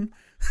Crown.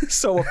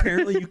 So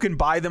apparently you can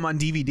buy them on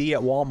DVD at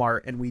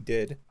Walmart, and we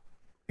did.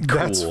 Cool.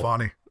 That's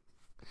funny.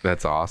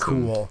 That's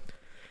awesome. Cool.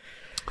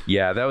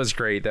 Yeah, that was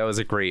great. That was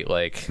a great,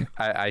 like,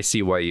 I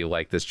see why you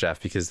like this,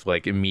 Jeff, because,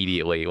 like,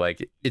 immediately,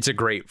 like, it's a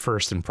great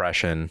first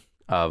impression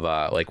of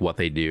like what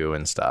they do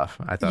and stuff.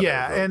 I thought.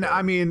 Yeah, really and good.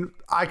 I mean,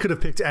 I could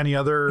have picked any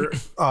other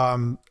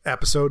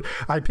episode.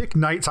 I picked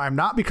Nighttime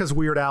not because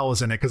Weird Al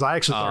was in it, because I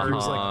actually thought he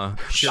was like,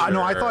 sure.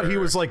 I thought he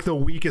was like the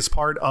weakest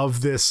part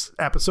of this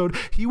episode.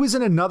 He was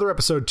in another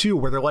episode too,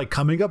 where they're like,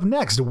 coming up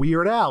next,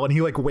 Weird Al, and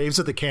he like waves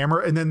at the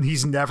camera, and then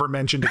he's never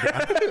mentioned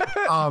again.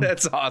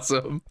 That's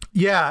awesome.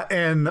 Yeah,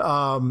 and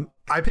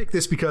I picked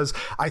this because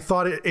I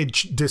thought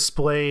it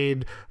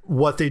displayed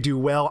what they do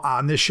well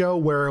on this show,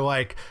 where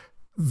like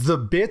the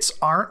bits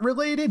aren't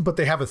related, but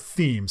they have a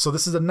theme. So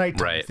this is a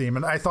nighttime theme.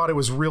 And I thought it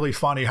was really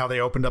funny how they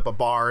opened up a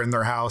bar in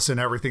their house and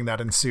everything that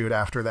ensued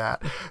after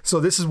that. So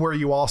this is where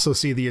you also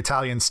see the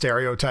Italian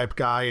stereotype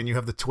guy, and you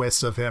have the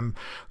twist of him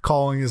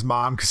calling his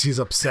mom because he's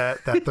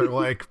upset that they're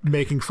like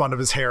making fun of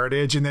his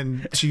heritage. And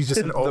then she's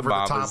just an over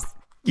the top.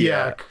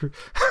 Yeah. She's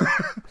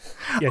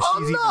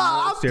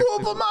I'm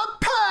pooping my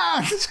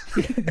pants.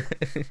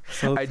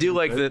 I do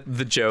like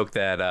the joke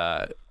that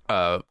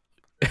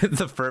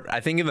I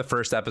think in the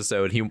first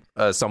episode,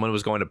 someone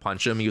was going to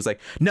punch him. He was like,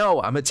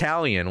 "No, I'm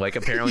Italian." Like,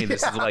 apparently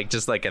this is like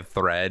just like a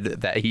thread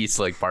that he's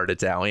like part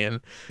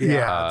Italian.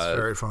 Yeah, it's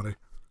very funny.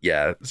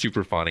 Yeah,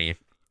 super funny.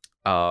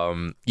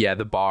 Yeah,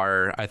 the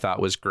bar I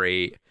thought was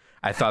great.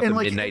 I thought the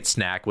midnight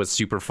snack was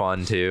super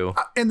fun too.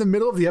 In the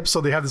middle of the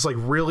episode, they have this like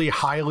really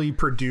highly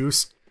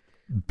produced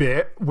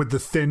bit with the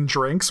thin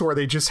drinks where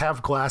they just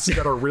have glasses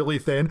that are really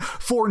thin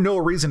for no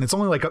reason. It's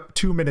only like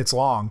 2 minutes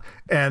long,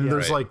 and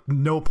there's like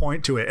no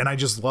point to it, and I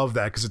just love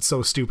that because it's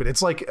so stupid.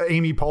 It's like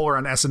Amy Poehler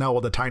on SNL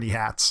with the tiny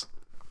hats.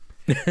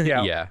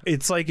 Yeah,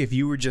 it's like if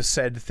you were just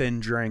said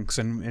thin drinks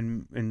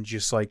and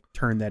just like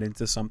turned that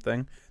into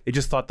something. They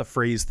just thought the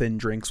phrase thin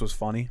drinks was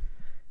funny.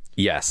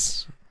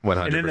 Yes,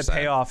 100%. And then the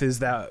payoff is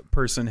that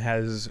person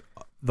has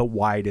the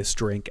widest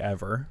drink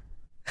ever.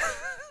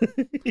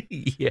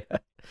 Yeah.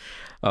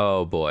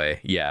 Oh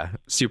boy, yeah,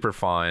 super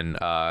fun.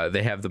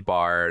 They have the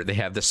bar. They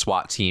have the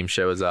SWAT team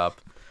shows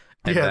up.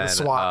 And then, the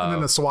SWAT, and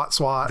then the SWAT.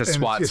 The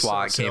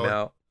SWAT came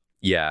out.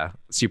 Yeah,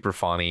 super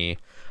funny.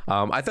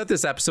 I thought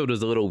this episode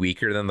was a little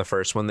weaker than the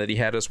first one that he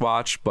had us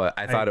watch, but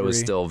I thought it was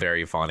still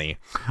very funny.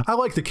 I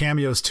like the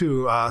cameos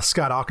too.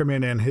 Scott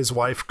Aukerman and his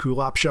wife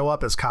Kulop show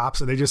up as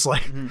cops, and they just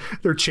like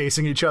they're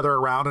chasing each other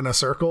around in a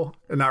circle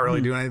and not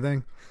really doing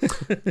anything.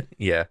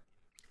 Yeah.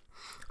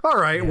 All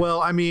right.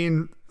 Well, I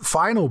mean,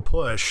 final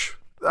push.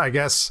 I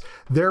guess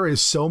there is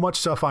so much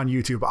stuff on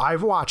YouTube.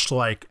 I've watched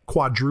like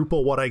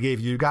quadruple what I gave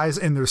you guys,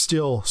 and there's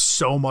still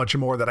so much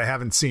more that I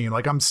haven't seen.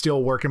 Like, I'm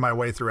still working my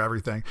way through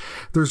everything.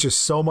 There's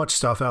just so much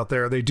stuff out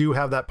there. They do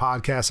have that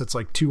podcast that's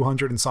like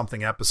 200 and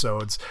something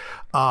episodes.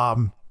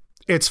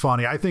 It's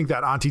funny. I think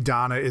that Auntie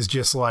Donna is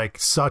just like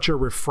such a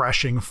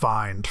refreshing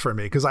find for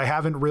me, because I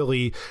haven't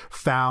really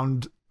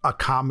found a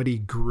comedy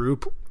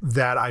group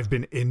that I've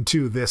been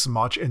into this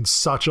much in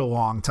such a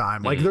long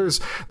time. Like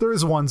there's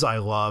ones I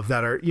love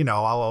that are, you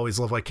know, I'll always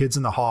love, like Kids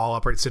in the Hall,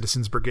 Upright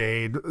Citizens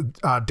Brigade.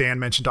 Dan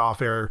mentioned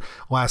off air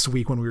last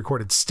week when we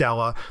recorded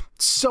Stella.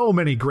 So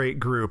many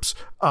great groups.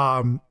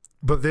 But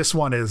this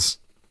one is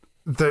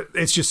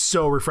it's just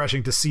so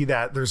refreshing to see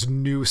that there's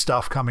new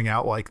stuff coming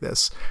out like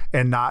this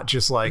and not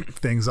just like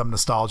things I'm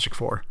nostalgic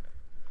for.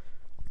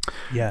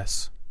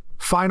 Yes.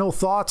 Final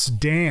thoughts,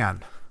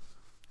 Dan.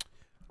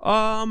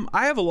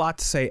 I have a lot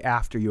to say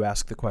after you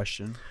ask the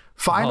question.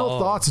 Final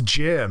thoughts,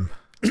 Jim.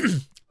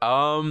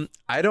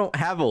 I don't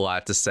have a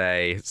lot to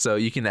say, so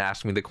you can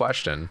ask me the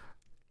question.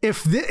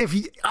 If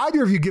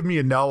either of you give me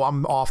a no,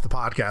 I'm off the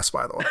podcast,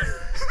 by the way.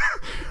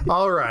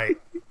 All right.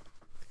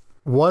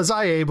 Was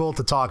I able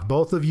to talk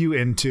both of you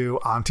into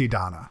Auntie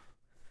Donna?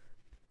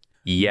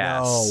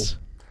 Yes. No.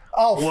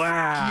 Oh,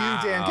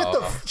 wow. You,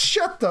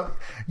 Dan.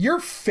 Your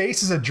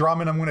face is a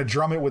drum, and I'm going to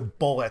drum it with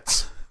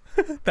bullets.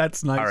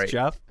 That's nice, right.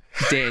 Jeff.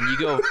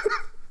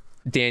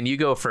 Dan, you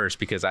go first,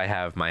 because I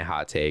have my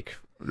hot take.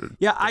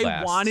 Yeah,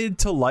 I wanted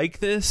to like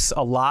this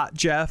a lot,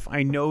 Jeff.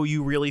 I know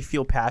you really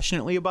feel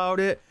passionately about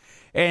it.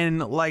 And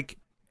like,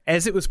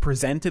 as it was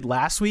presented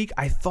last week,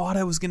 I thought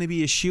I was going to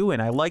be a shoo-in.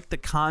 I liked the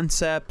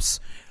concepts.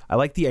 I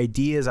liked the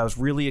ideas. I was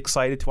really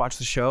excited to watch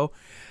the show.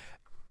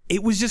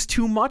 It was just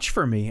too much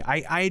for me.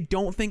 I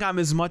don't think I'm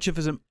as much of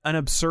an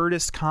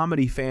absurdist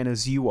comedy fan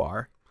as you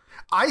are.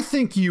 I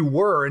think you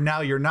were, and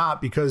now you're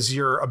not because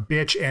you're a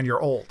bitch and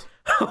you're old.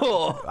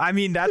 I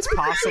mean, that's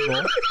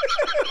possible.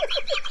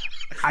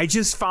 I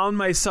just found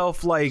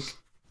myself like,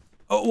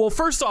 well,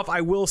 first off, I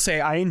will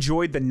say I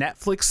enjoyed the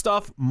Netflix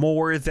stuff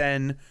more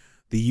than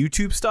the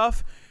YouTube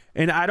stuff.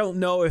 And I don't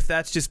know if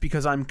that's just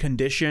because I'm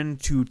conditioned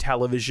to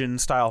television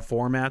style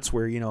formats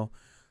where, you know,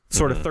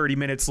 sort of 30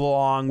 minutes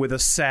long with a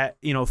set,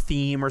 you know,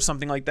 theme or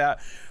something like that.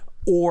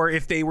 Or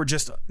if they were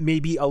just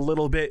maybe a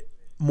little bit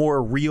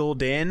more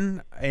reeled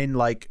in and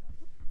like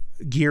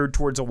geared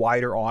towards a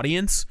wider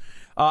audience.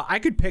 I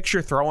could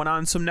picture throwing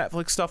on some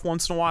Netflix stuff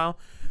once in a while,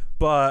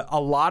 but a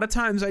lot of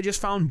times I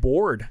just found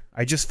bored.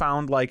 I just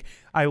found like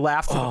I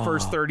laughed for the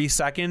first 30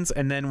 seconds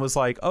and then was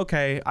like,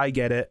 okay, I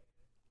get it.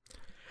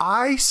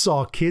 I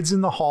saw Kids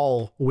in the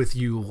Hall with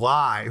you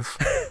live.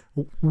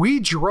 We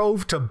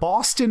drove to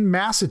Boston,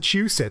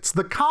 Massachusetts,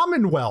 the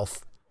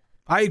Commonwealth.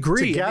 I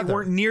agree. They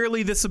weren't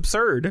nearly this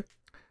absurd.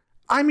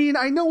 I mean,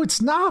 I know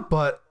it's not,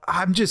 but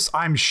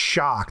I'm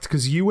shocked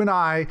because you and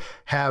I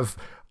have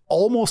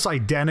almost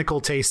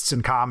identical tastes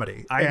in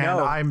comedy. I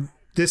know. I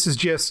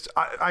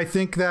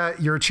think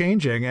that you're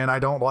changing and I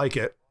don't like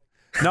it.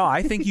 No,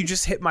 I think you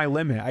just hit my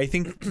limit. I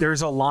think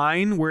there's a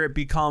line where it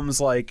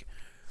becomes like,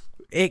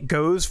 it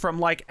goes from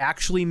like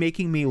actually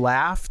making me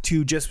laugh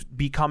to just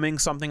becoming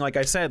something, like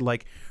I said,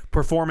 like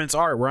performance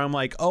art, where I'm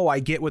like, oh, I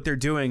get what they're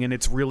doing and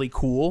it's really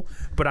cool,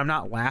 but I'm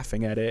not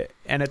laughing at it.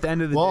 And at the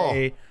end of the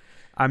day,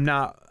 I'm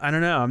not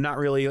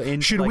really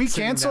into Should we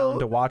cancel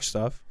to watch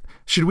stuff.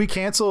 Should we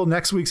cancel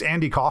next week's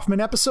Andy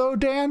Kaufman episode,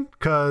 Dan?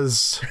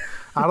 Because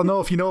I don't know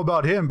if you know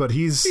about him, but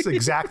he's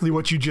exactly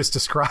what you just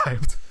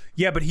described.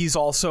 Yeah, but he's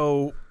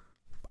also,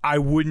 I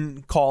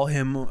wouldn't call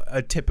him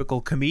a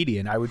typical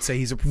comedian. I would say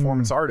he's a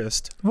performance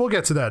artist. We'll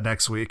get to that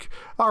next week.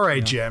 All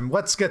right, Jim,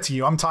 let's get to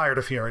you. I'm tired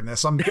of hearing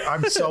this. I'm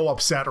so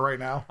upset right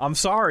now. I'm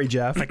sorry,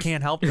 Jeff. I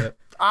can't help it.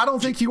 I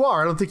don't think you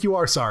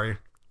are sorry.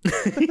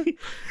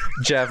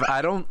 Jeff,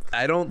 I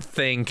don't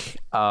think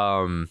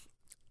I'm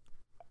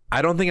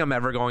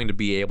ever going to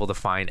be able to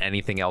find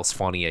anything else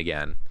funny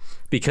again,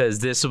 because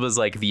this was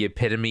like the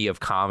epitome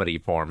of comedy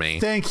for me.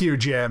 Thank you,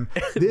 Jim.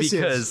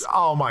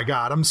 Oh my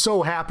God, I'm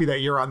so happy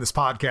that you're on this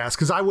podcast,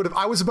 because I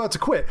was about to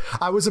quit.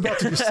 I was about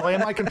to just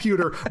slam my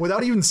computer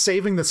without even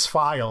saving this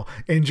file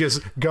and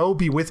just go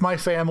be with my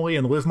family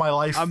and live my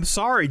life. I'm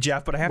sorry,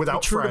 Jeff, but I have to be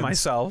true to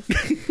myself.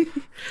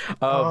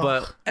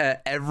 But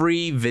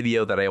every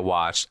video that I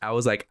watched, I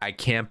was like, I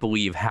can't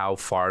believe how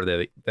far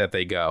that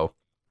they go.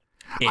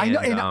 And, I know,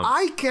 and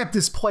I kept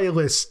this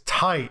playlist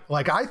tight.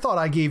 Like, I thought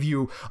I gave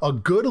you a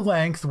good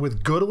length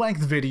with good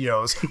length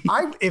videos.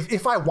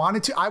 If I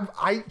wanted to,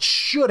 I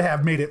should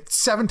have made it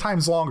 7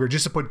 times longer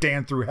just to put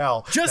Dan through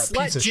hell. Just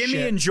let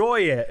Jimmy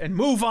enjoy it and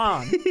move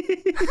on.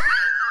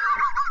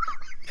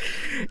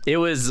 It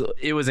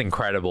was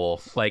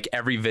incredible. Like,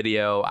 every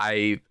video,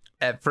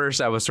 at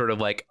first I was sort of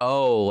like,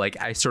 oh,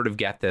 like I sort of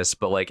get this,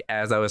 but like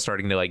as I was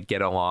starting to like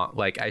get along,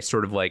 like I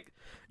sort of like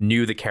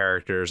knew the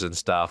characters and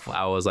stuff,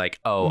 I was like,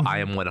 oh, I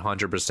am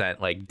 100%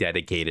 like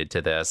dedicated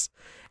to this.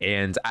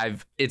 And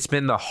it's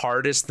been the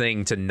hardest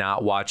thing to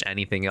not watch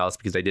anything else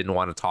because I didn't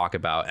want to talk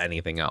about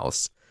anything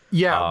else.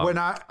 Yeah, when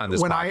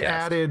I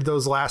added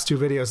those last 2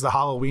 videos, the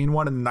Halloween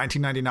one and the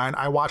 1999,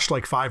 I watched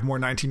like 5 more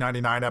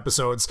 1999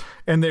 episodes,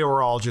 and they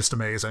were all just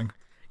amazing.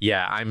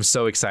 Yeah, I'm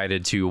so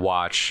excited to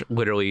watch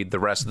literally the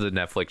rest of the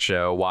Netflix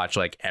show, watch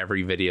like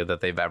every video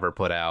that they've ever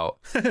put out.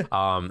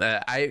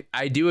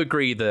 I do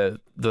agree the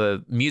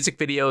music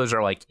videos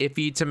are like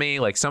iffy to me.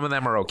 Like, some of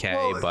them are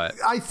okay, but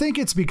I think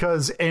it's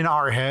because in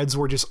our heads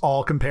we're just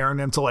all comparing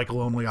them to like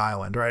Lonely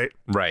Island, right?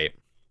 Right.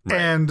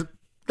 And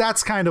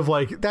that's kind of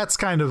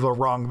a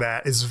rung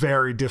that is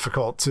very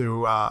difficult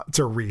to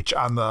reach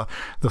on the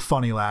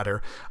funny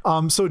ladder.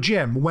 So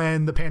Jim,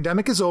 when the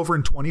pandemic is over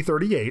in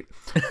 2038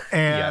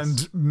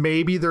 and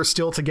maybe they're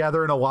still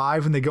together and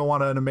alive and they go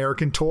on an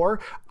American tour,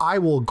 I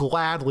will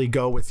gladly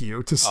go with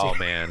you to see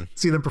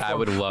them perform. I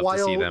would love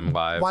to see them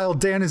live. While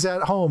Dan is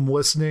at home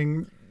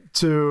listening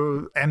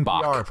to NPR,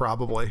 Bach.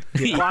 Probably.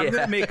 Well,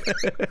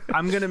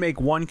 I'm gonna make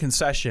one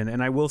concession,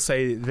 and I will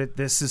say that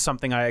this is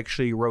something I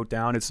actually wrote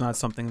down. It's not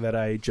something that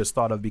I just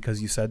thought of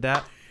because you said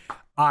that.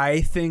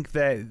 I think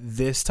that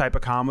this type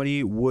of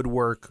comedy would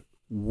work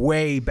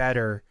way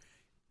better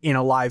in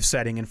a live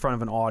setting in front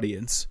of an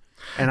audience,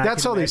 and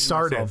that's how they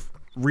started.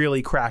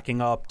 Really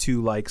cracking up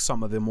to like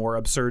some of the more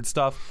absurd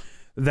stuff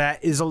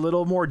that is a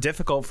little more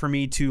difficult for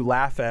me to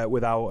laugh at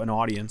without an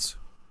audience.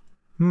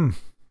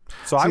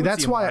 So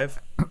that's why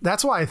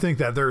I think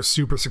that they're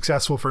super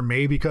successful for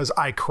me, because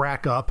I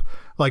crack up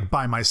like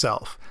by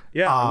myself.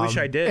 Yeah, I wish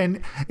I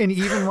did. And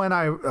even when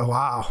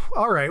wow.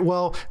 All right.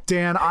 Well,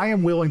 Dan, I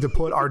am willing to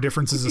put our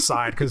differences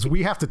aside because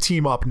we have to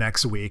team up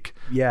next week.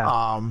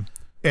 Yeah.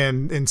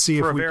 And see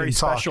if we can talk. For a very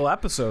special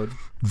episode.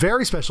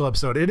 Very special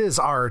episode. It is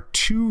our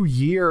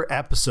 2-year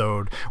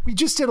episode. We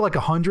just did like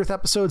 100th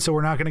episode, so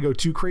we're not going to go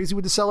too crazy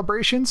with the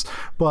celebrations.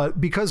 But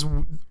because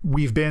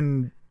we've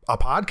been a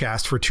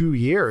podcast for 2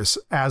 years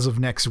as of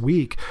next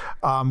week.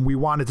 We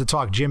wanted to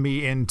talk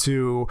Jimmy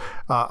into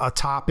a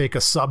topic,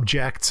 a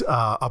subject,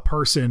 a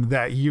person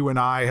that you and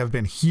I have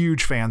been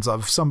huge fans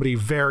of, somebody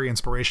very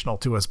inspirational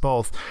to us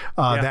both.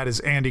 That is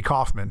Andy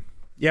Kaufman.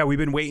 Yeah, we've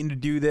been waiting to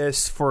do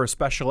this for a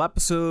special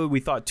episode. We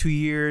thought 2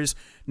 years,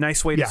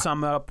 nice way to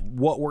sum up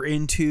what we're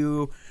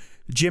into.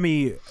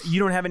 Jimmy, you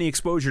don't have any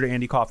exposure to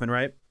Andy Kaufman,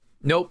 right?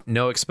 Nope,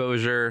 no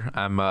exposure.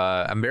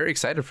 I'm very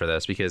excited for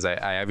this because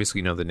I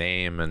obviously know the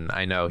name, and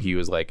I know he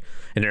was like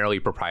an early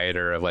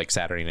proprietor of like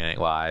Saturday Night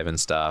Live and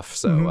stuff.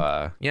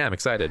 So yeah, I'm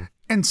excited.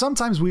 And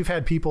sometimes we've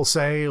had people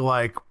say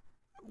like,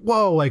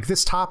 whoa, like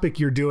this topic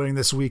you're doing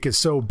this week is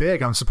so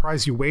big. I'm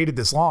surprised you waited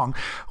this long.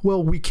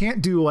 Well, we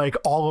can't do like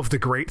all of the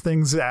great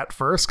things at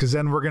first, because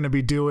then we're going to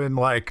be doing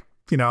like,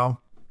 you know,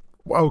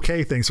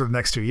 okay things for the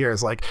next 2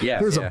 years. Like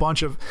there's a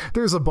bunch of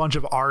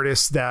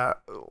artists that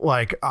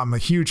like I'm a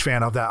huge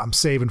fan of that I'm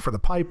saving for the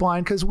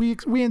pipeline, because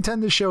we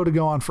intend this show to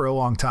go on for a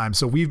long time.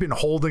 So we've been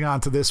holding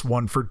on to this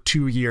one for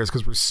 2 years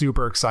because we're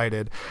super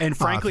excited. And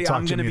frankly,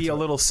 I'm going to be a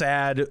little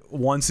sad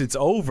once it's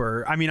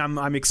over. I mean,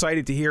 I'm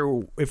excited to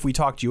hear if we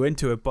talked you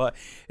into it, but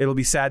it'll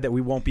be sad that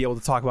we won't be able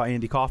to talk about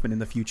Andy Kaufman in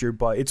the future,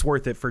 but it's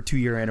worth it for 2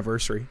 year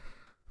anniversary.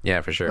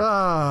 Yeah, for sure.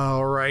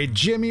 All right,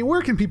 Jimmy,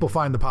 where can people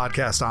find the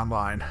podcast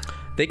online?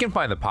 They can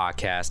find the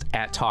podcast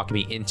at Talk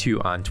Me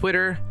Into on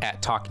Twitter, at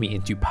Talk Me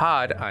Into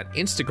Pod on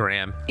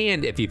Instagram,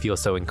 and if you feel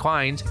so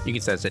inclined, you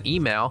can send us an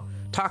email,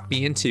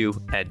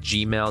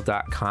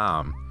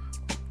 talkmeinto@gmail.com,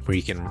 where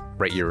you can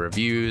write your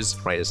reviews,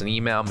 write us an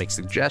email, make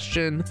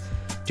suggestion,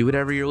 do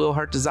whatever your little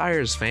heart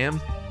desires, fam.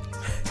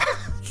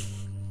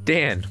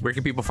 Dan, where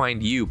can people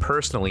find you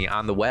personally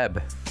on the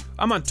web?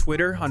 I'm on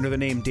Twitter under the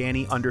name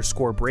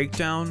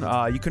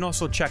Danny_Breakdown. You can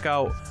also check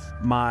out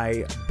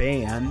my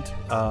band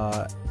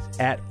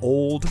at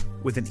old_dogs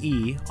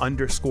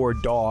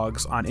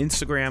on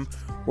Instagram.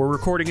 We're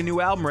recording a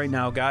new album right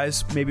now,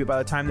 guys. Maybe by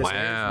the time this airs,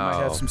 we might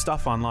have some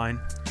stuff online.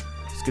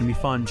 It's going to be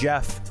fun.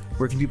 Jeff,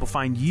 where can people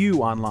find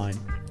you online?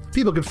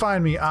 People can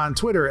find me on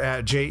Twitter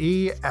at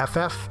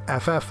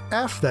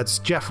JEFFFFF. That's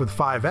Jeff with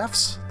 5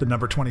 Fs, the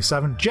number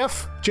 27.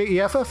 Jeff,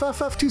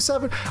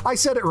 JEFFFF27. I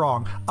said it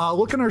wrong.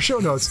 Look in our show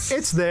notes.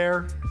 It's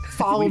there.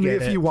 Follow me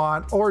if you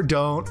want, or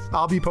don't.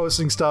 I'll be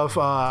posting stuff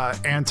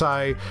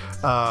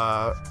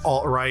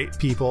alt-right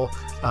people,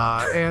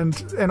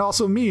 and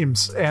also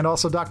memes, and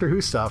also Doctor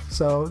Who stuff.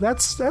 So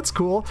that's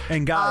cool.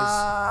 And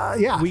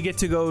guys, we get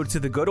to go to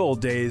the good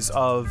old days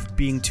of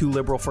being too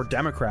liberal for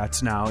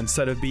Democrats now.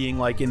 Instead of being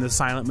like in the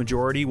silent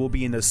majority, we'll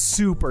be in the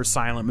super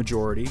silent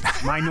majority.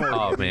 Minority.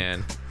 Oh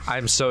man,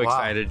 I'm so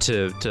excited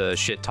to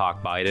shit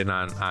talk Biden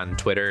on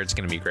Twitter. It's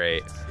gonna be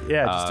great.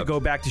 Yeah, just to go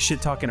back to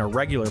shit talking a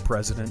regular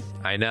president.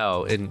 I know.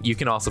 And you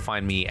can also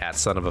find me at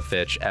Son of a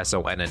Fitch,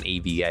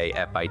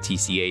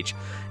 SONNAVAFITCH,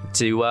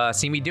 to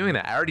see me doing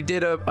that. I already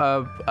did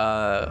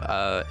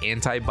a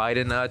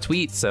anti-Biden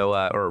tweet, so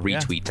or a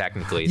retweet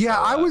technically. Yeah,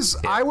 so,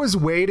 I was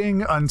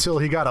waiting until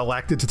he got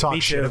elected to talk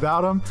shit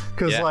about him,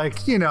 because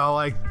like, you know,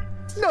 like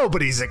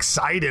nobody's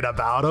excited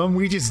about him.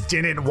 We just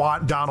didn't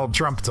want Donald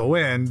Trump to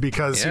win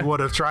because he would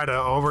have tried to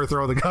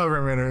overthrow the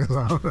government or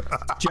something.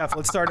 Jeff,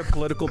 let's start a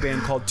political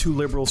band called Too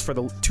Liberal for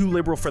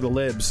the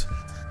Libs.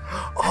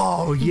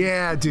 Oh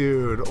yeah,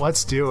 dude,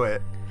 let's do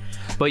it.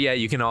 But yeah,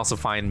 you can also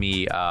find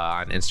me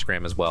on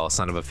Instagram as well,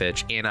 Son of a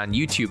Fitch, and on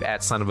YouTube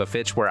at Son of a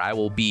Fitch, where I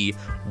will be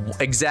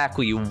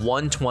exactly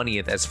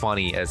 1/20th as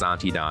funny as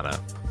Auntie Donna.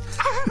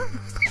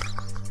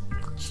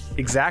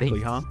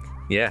 Exactly, huh?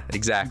 Yeah,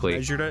 exactly. You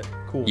measured it?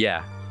 Cool.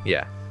 Yeah.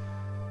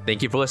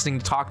 Thank you for listening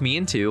to Talk Me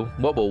Into.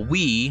 What will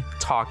we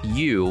talk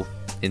you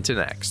into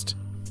next?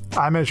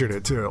 I measured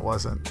it too. It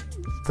wasn't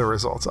the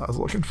results I was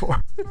looking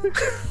for.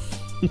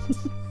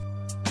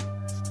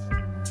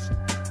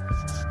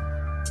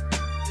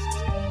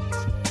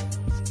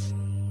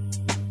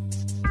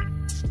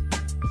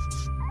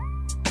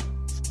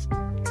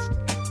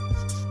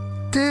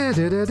 That's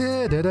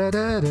exactly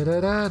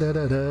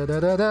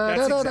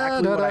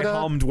what I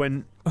hummed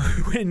when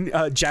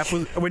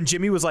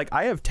Jimmy was like,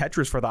 I have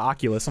Tetris for the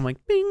Oculus. I'm like,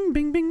 bing,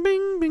 bing, bing,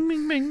 bing, bing,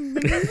 bing, bing, bing,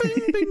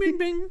 bing, bing, bing,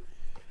 bing.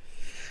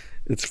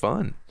 It's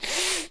fun.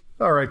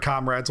 All right,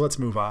 comrades, let's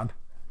move on.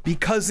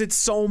 Because it's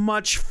so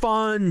much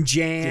fun,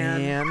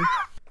 Jan.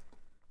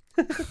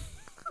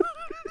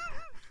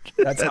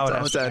 That's how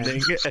it's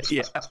ending.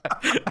 Yeah.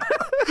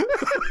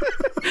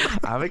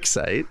 I'm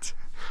excited.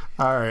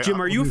 All right, Jim,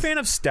 are you a fan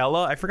of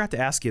Stella? I forgot to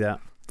ask you that.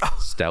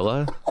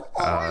 Stella?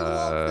 I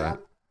love that.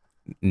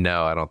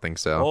 No, I don't think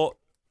so. Well,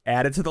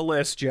 add it to the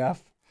list,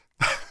 Jeff.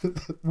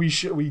 We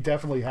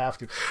definitely have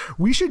to.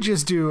 We should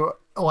just do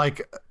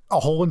like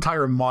a whole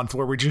entire month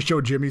where we just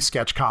show Jimmy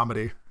sketch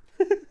comedy.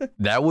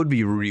 That would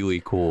be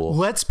really cool.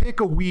 Let's pick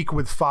a week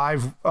with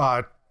 5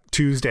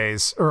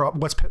 Tuesdays, or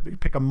let's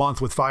pick a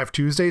month with 5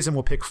 Tuesdays, and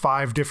we'll pick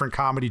 5 different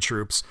comedy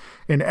troupes.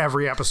 In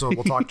every episode,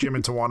 we'll talk Jim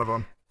into one of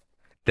them.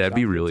 That'd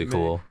be really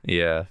cool.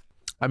 Yeah.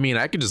 I mean,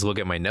 I could just look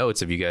at my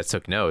notes if you guys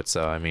took notes.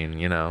 So, I mean,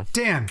 you know.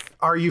 Dan,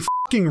 are you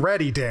fucking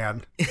ready,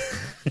 Dan?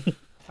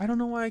 I don't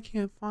know why I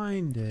can't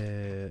find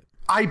it.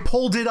 I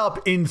pulled it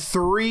up in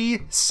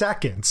 3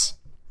 seconds.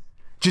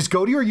 Just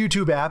go to your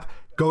YouTube app,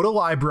 go to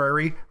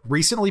library,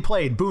 recently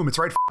played. Boom, it's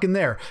right fucking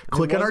there.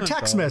 Click on our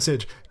text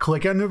message.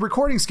 Click on the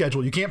recording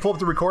schedule. You can't pull up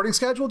the recording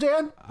schedule,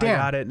 Dan? I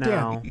got it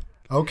now. Dan.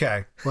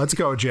 Okay, let's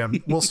go,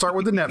 Jim. We'll start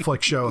with the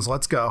Netflix shows.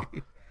 Let's go.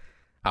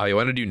 Oh, you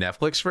want to do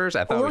Netflix first?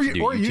 I thought we should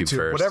do YouTube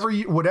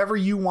first. Whatever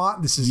you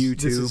want. This is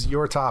YouTube. This is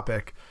your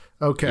topic.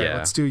 Okay,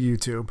 let's do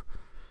YouTube.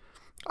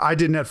 I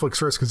did Netflix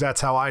first because that's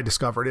how I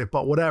discovered it.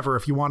 But whatever,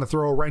 if you want to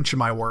throw a wrench in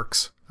my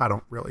works, I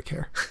don't really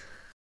care.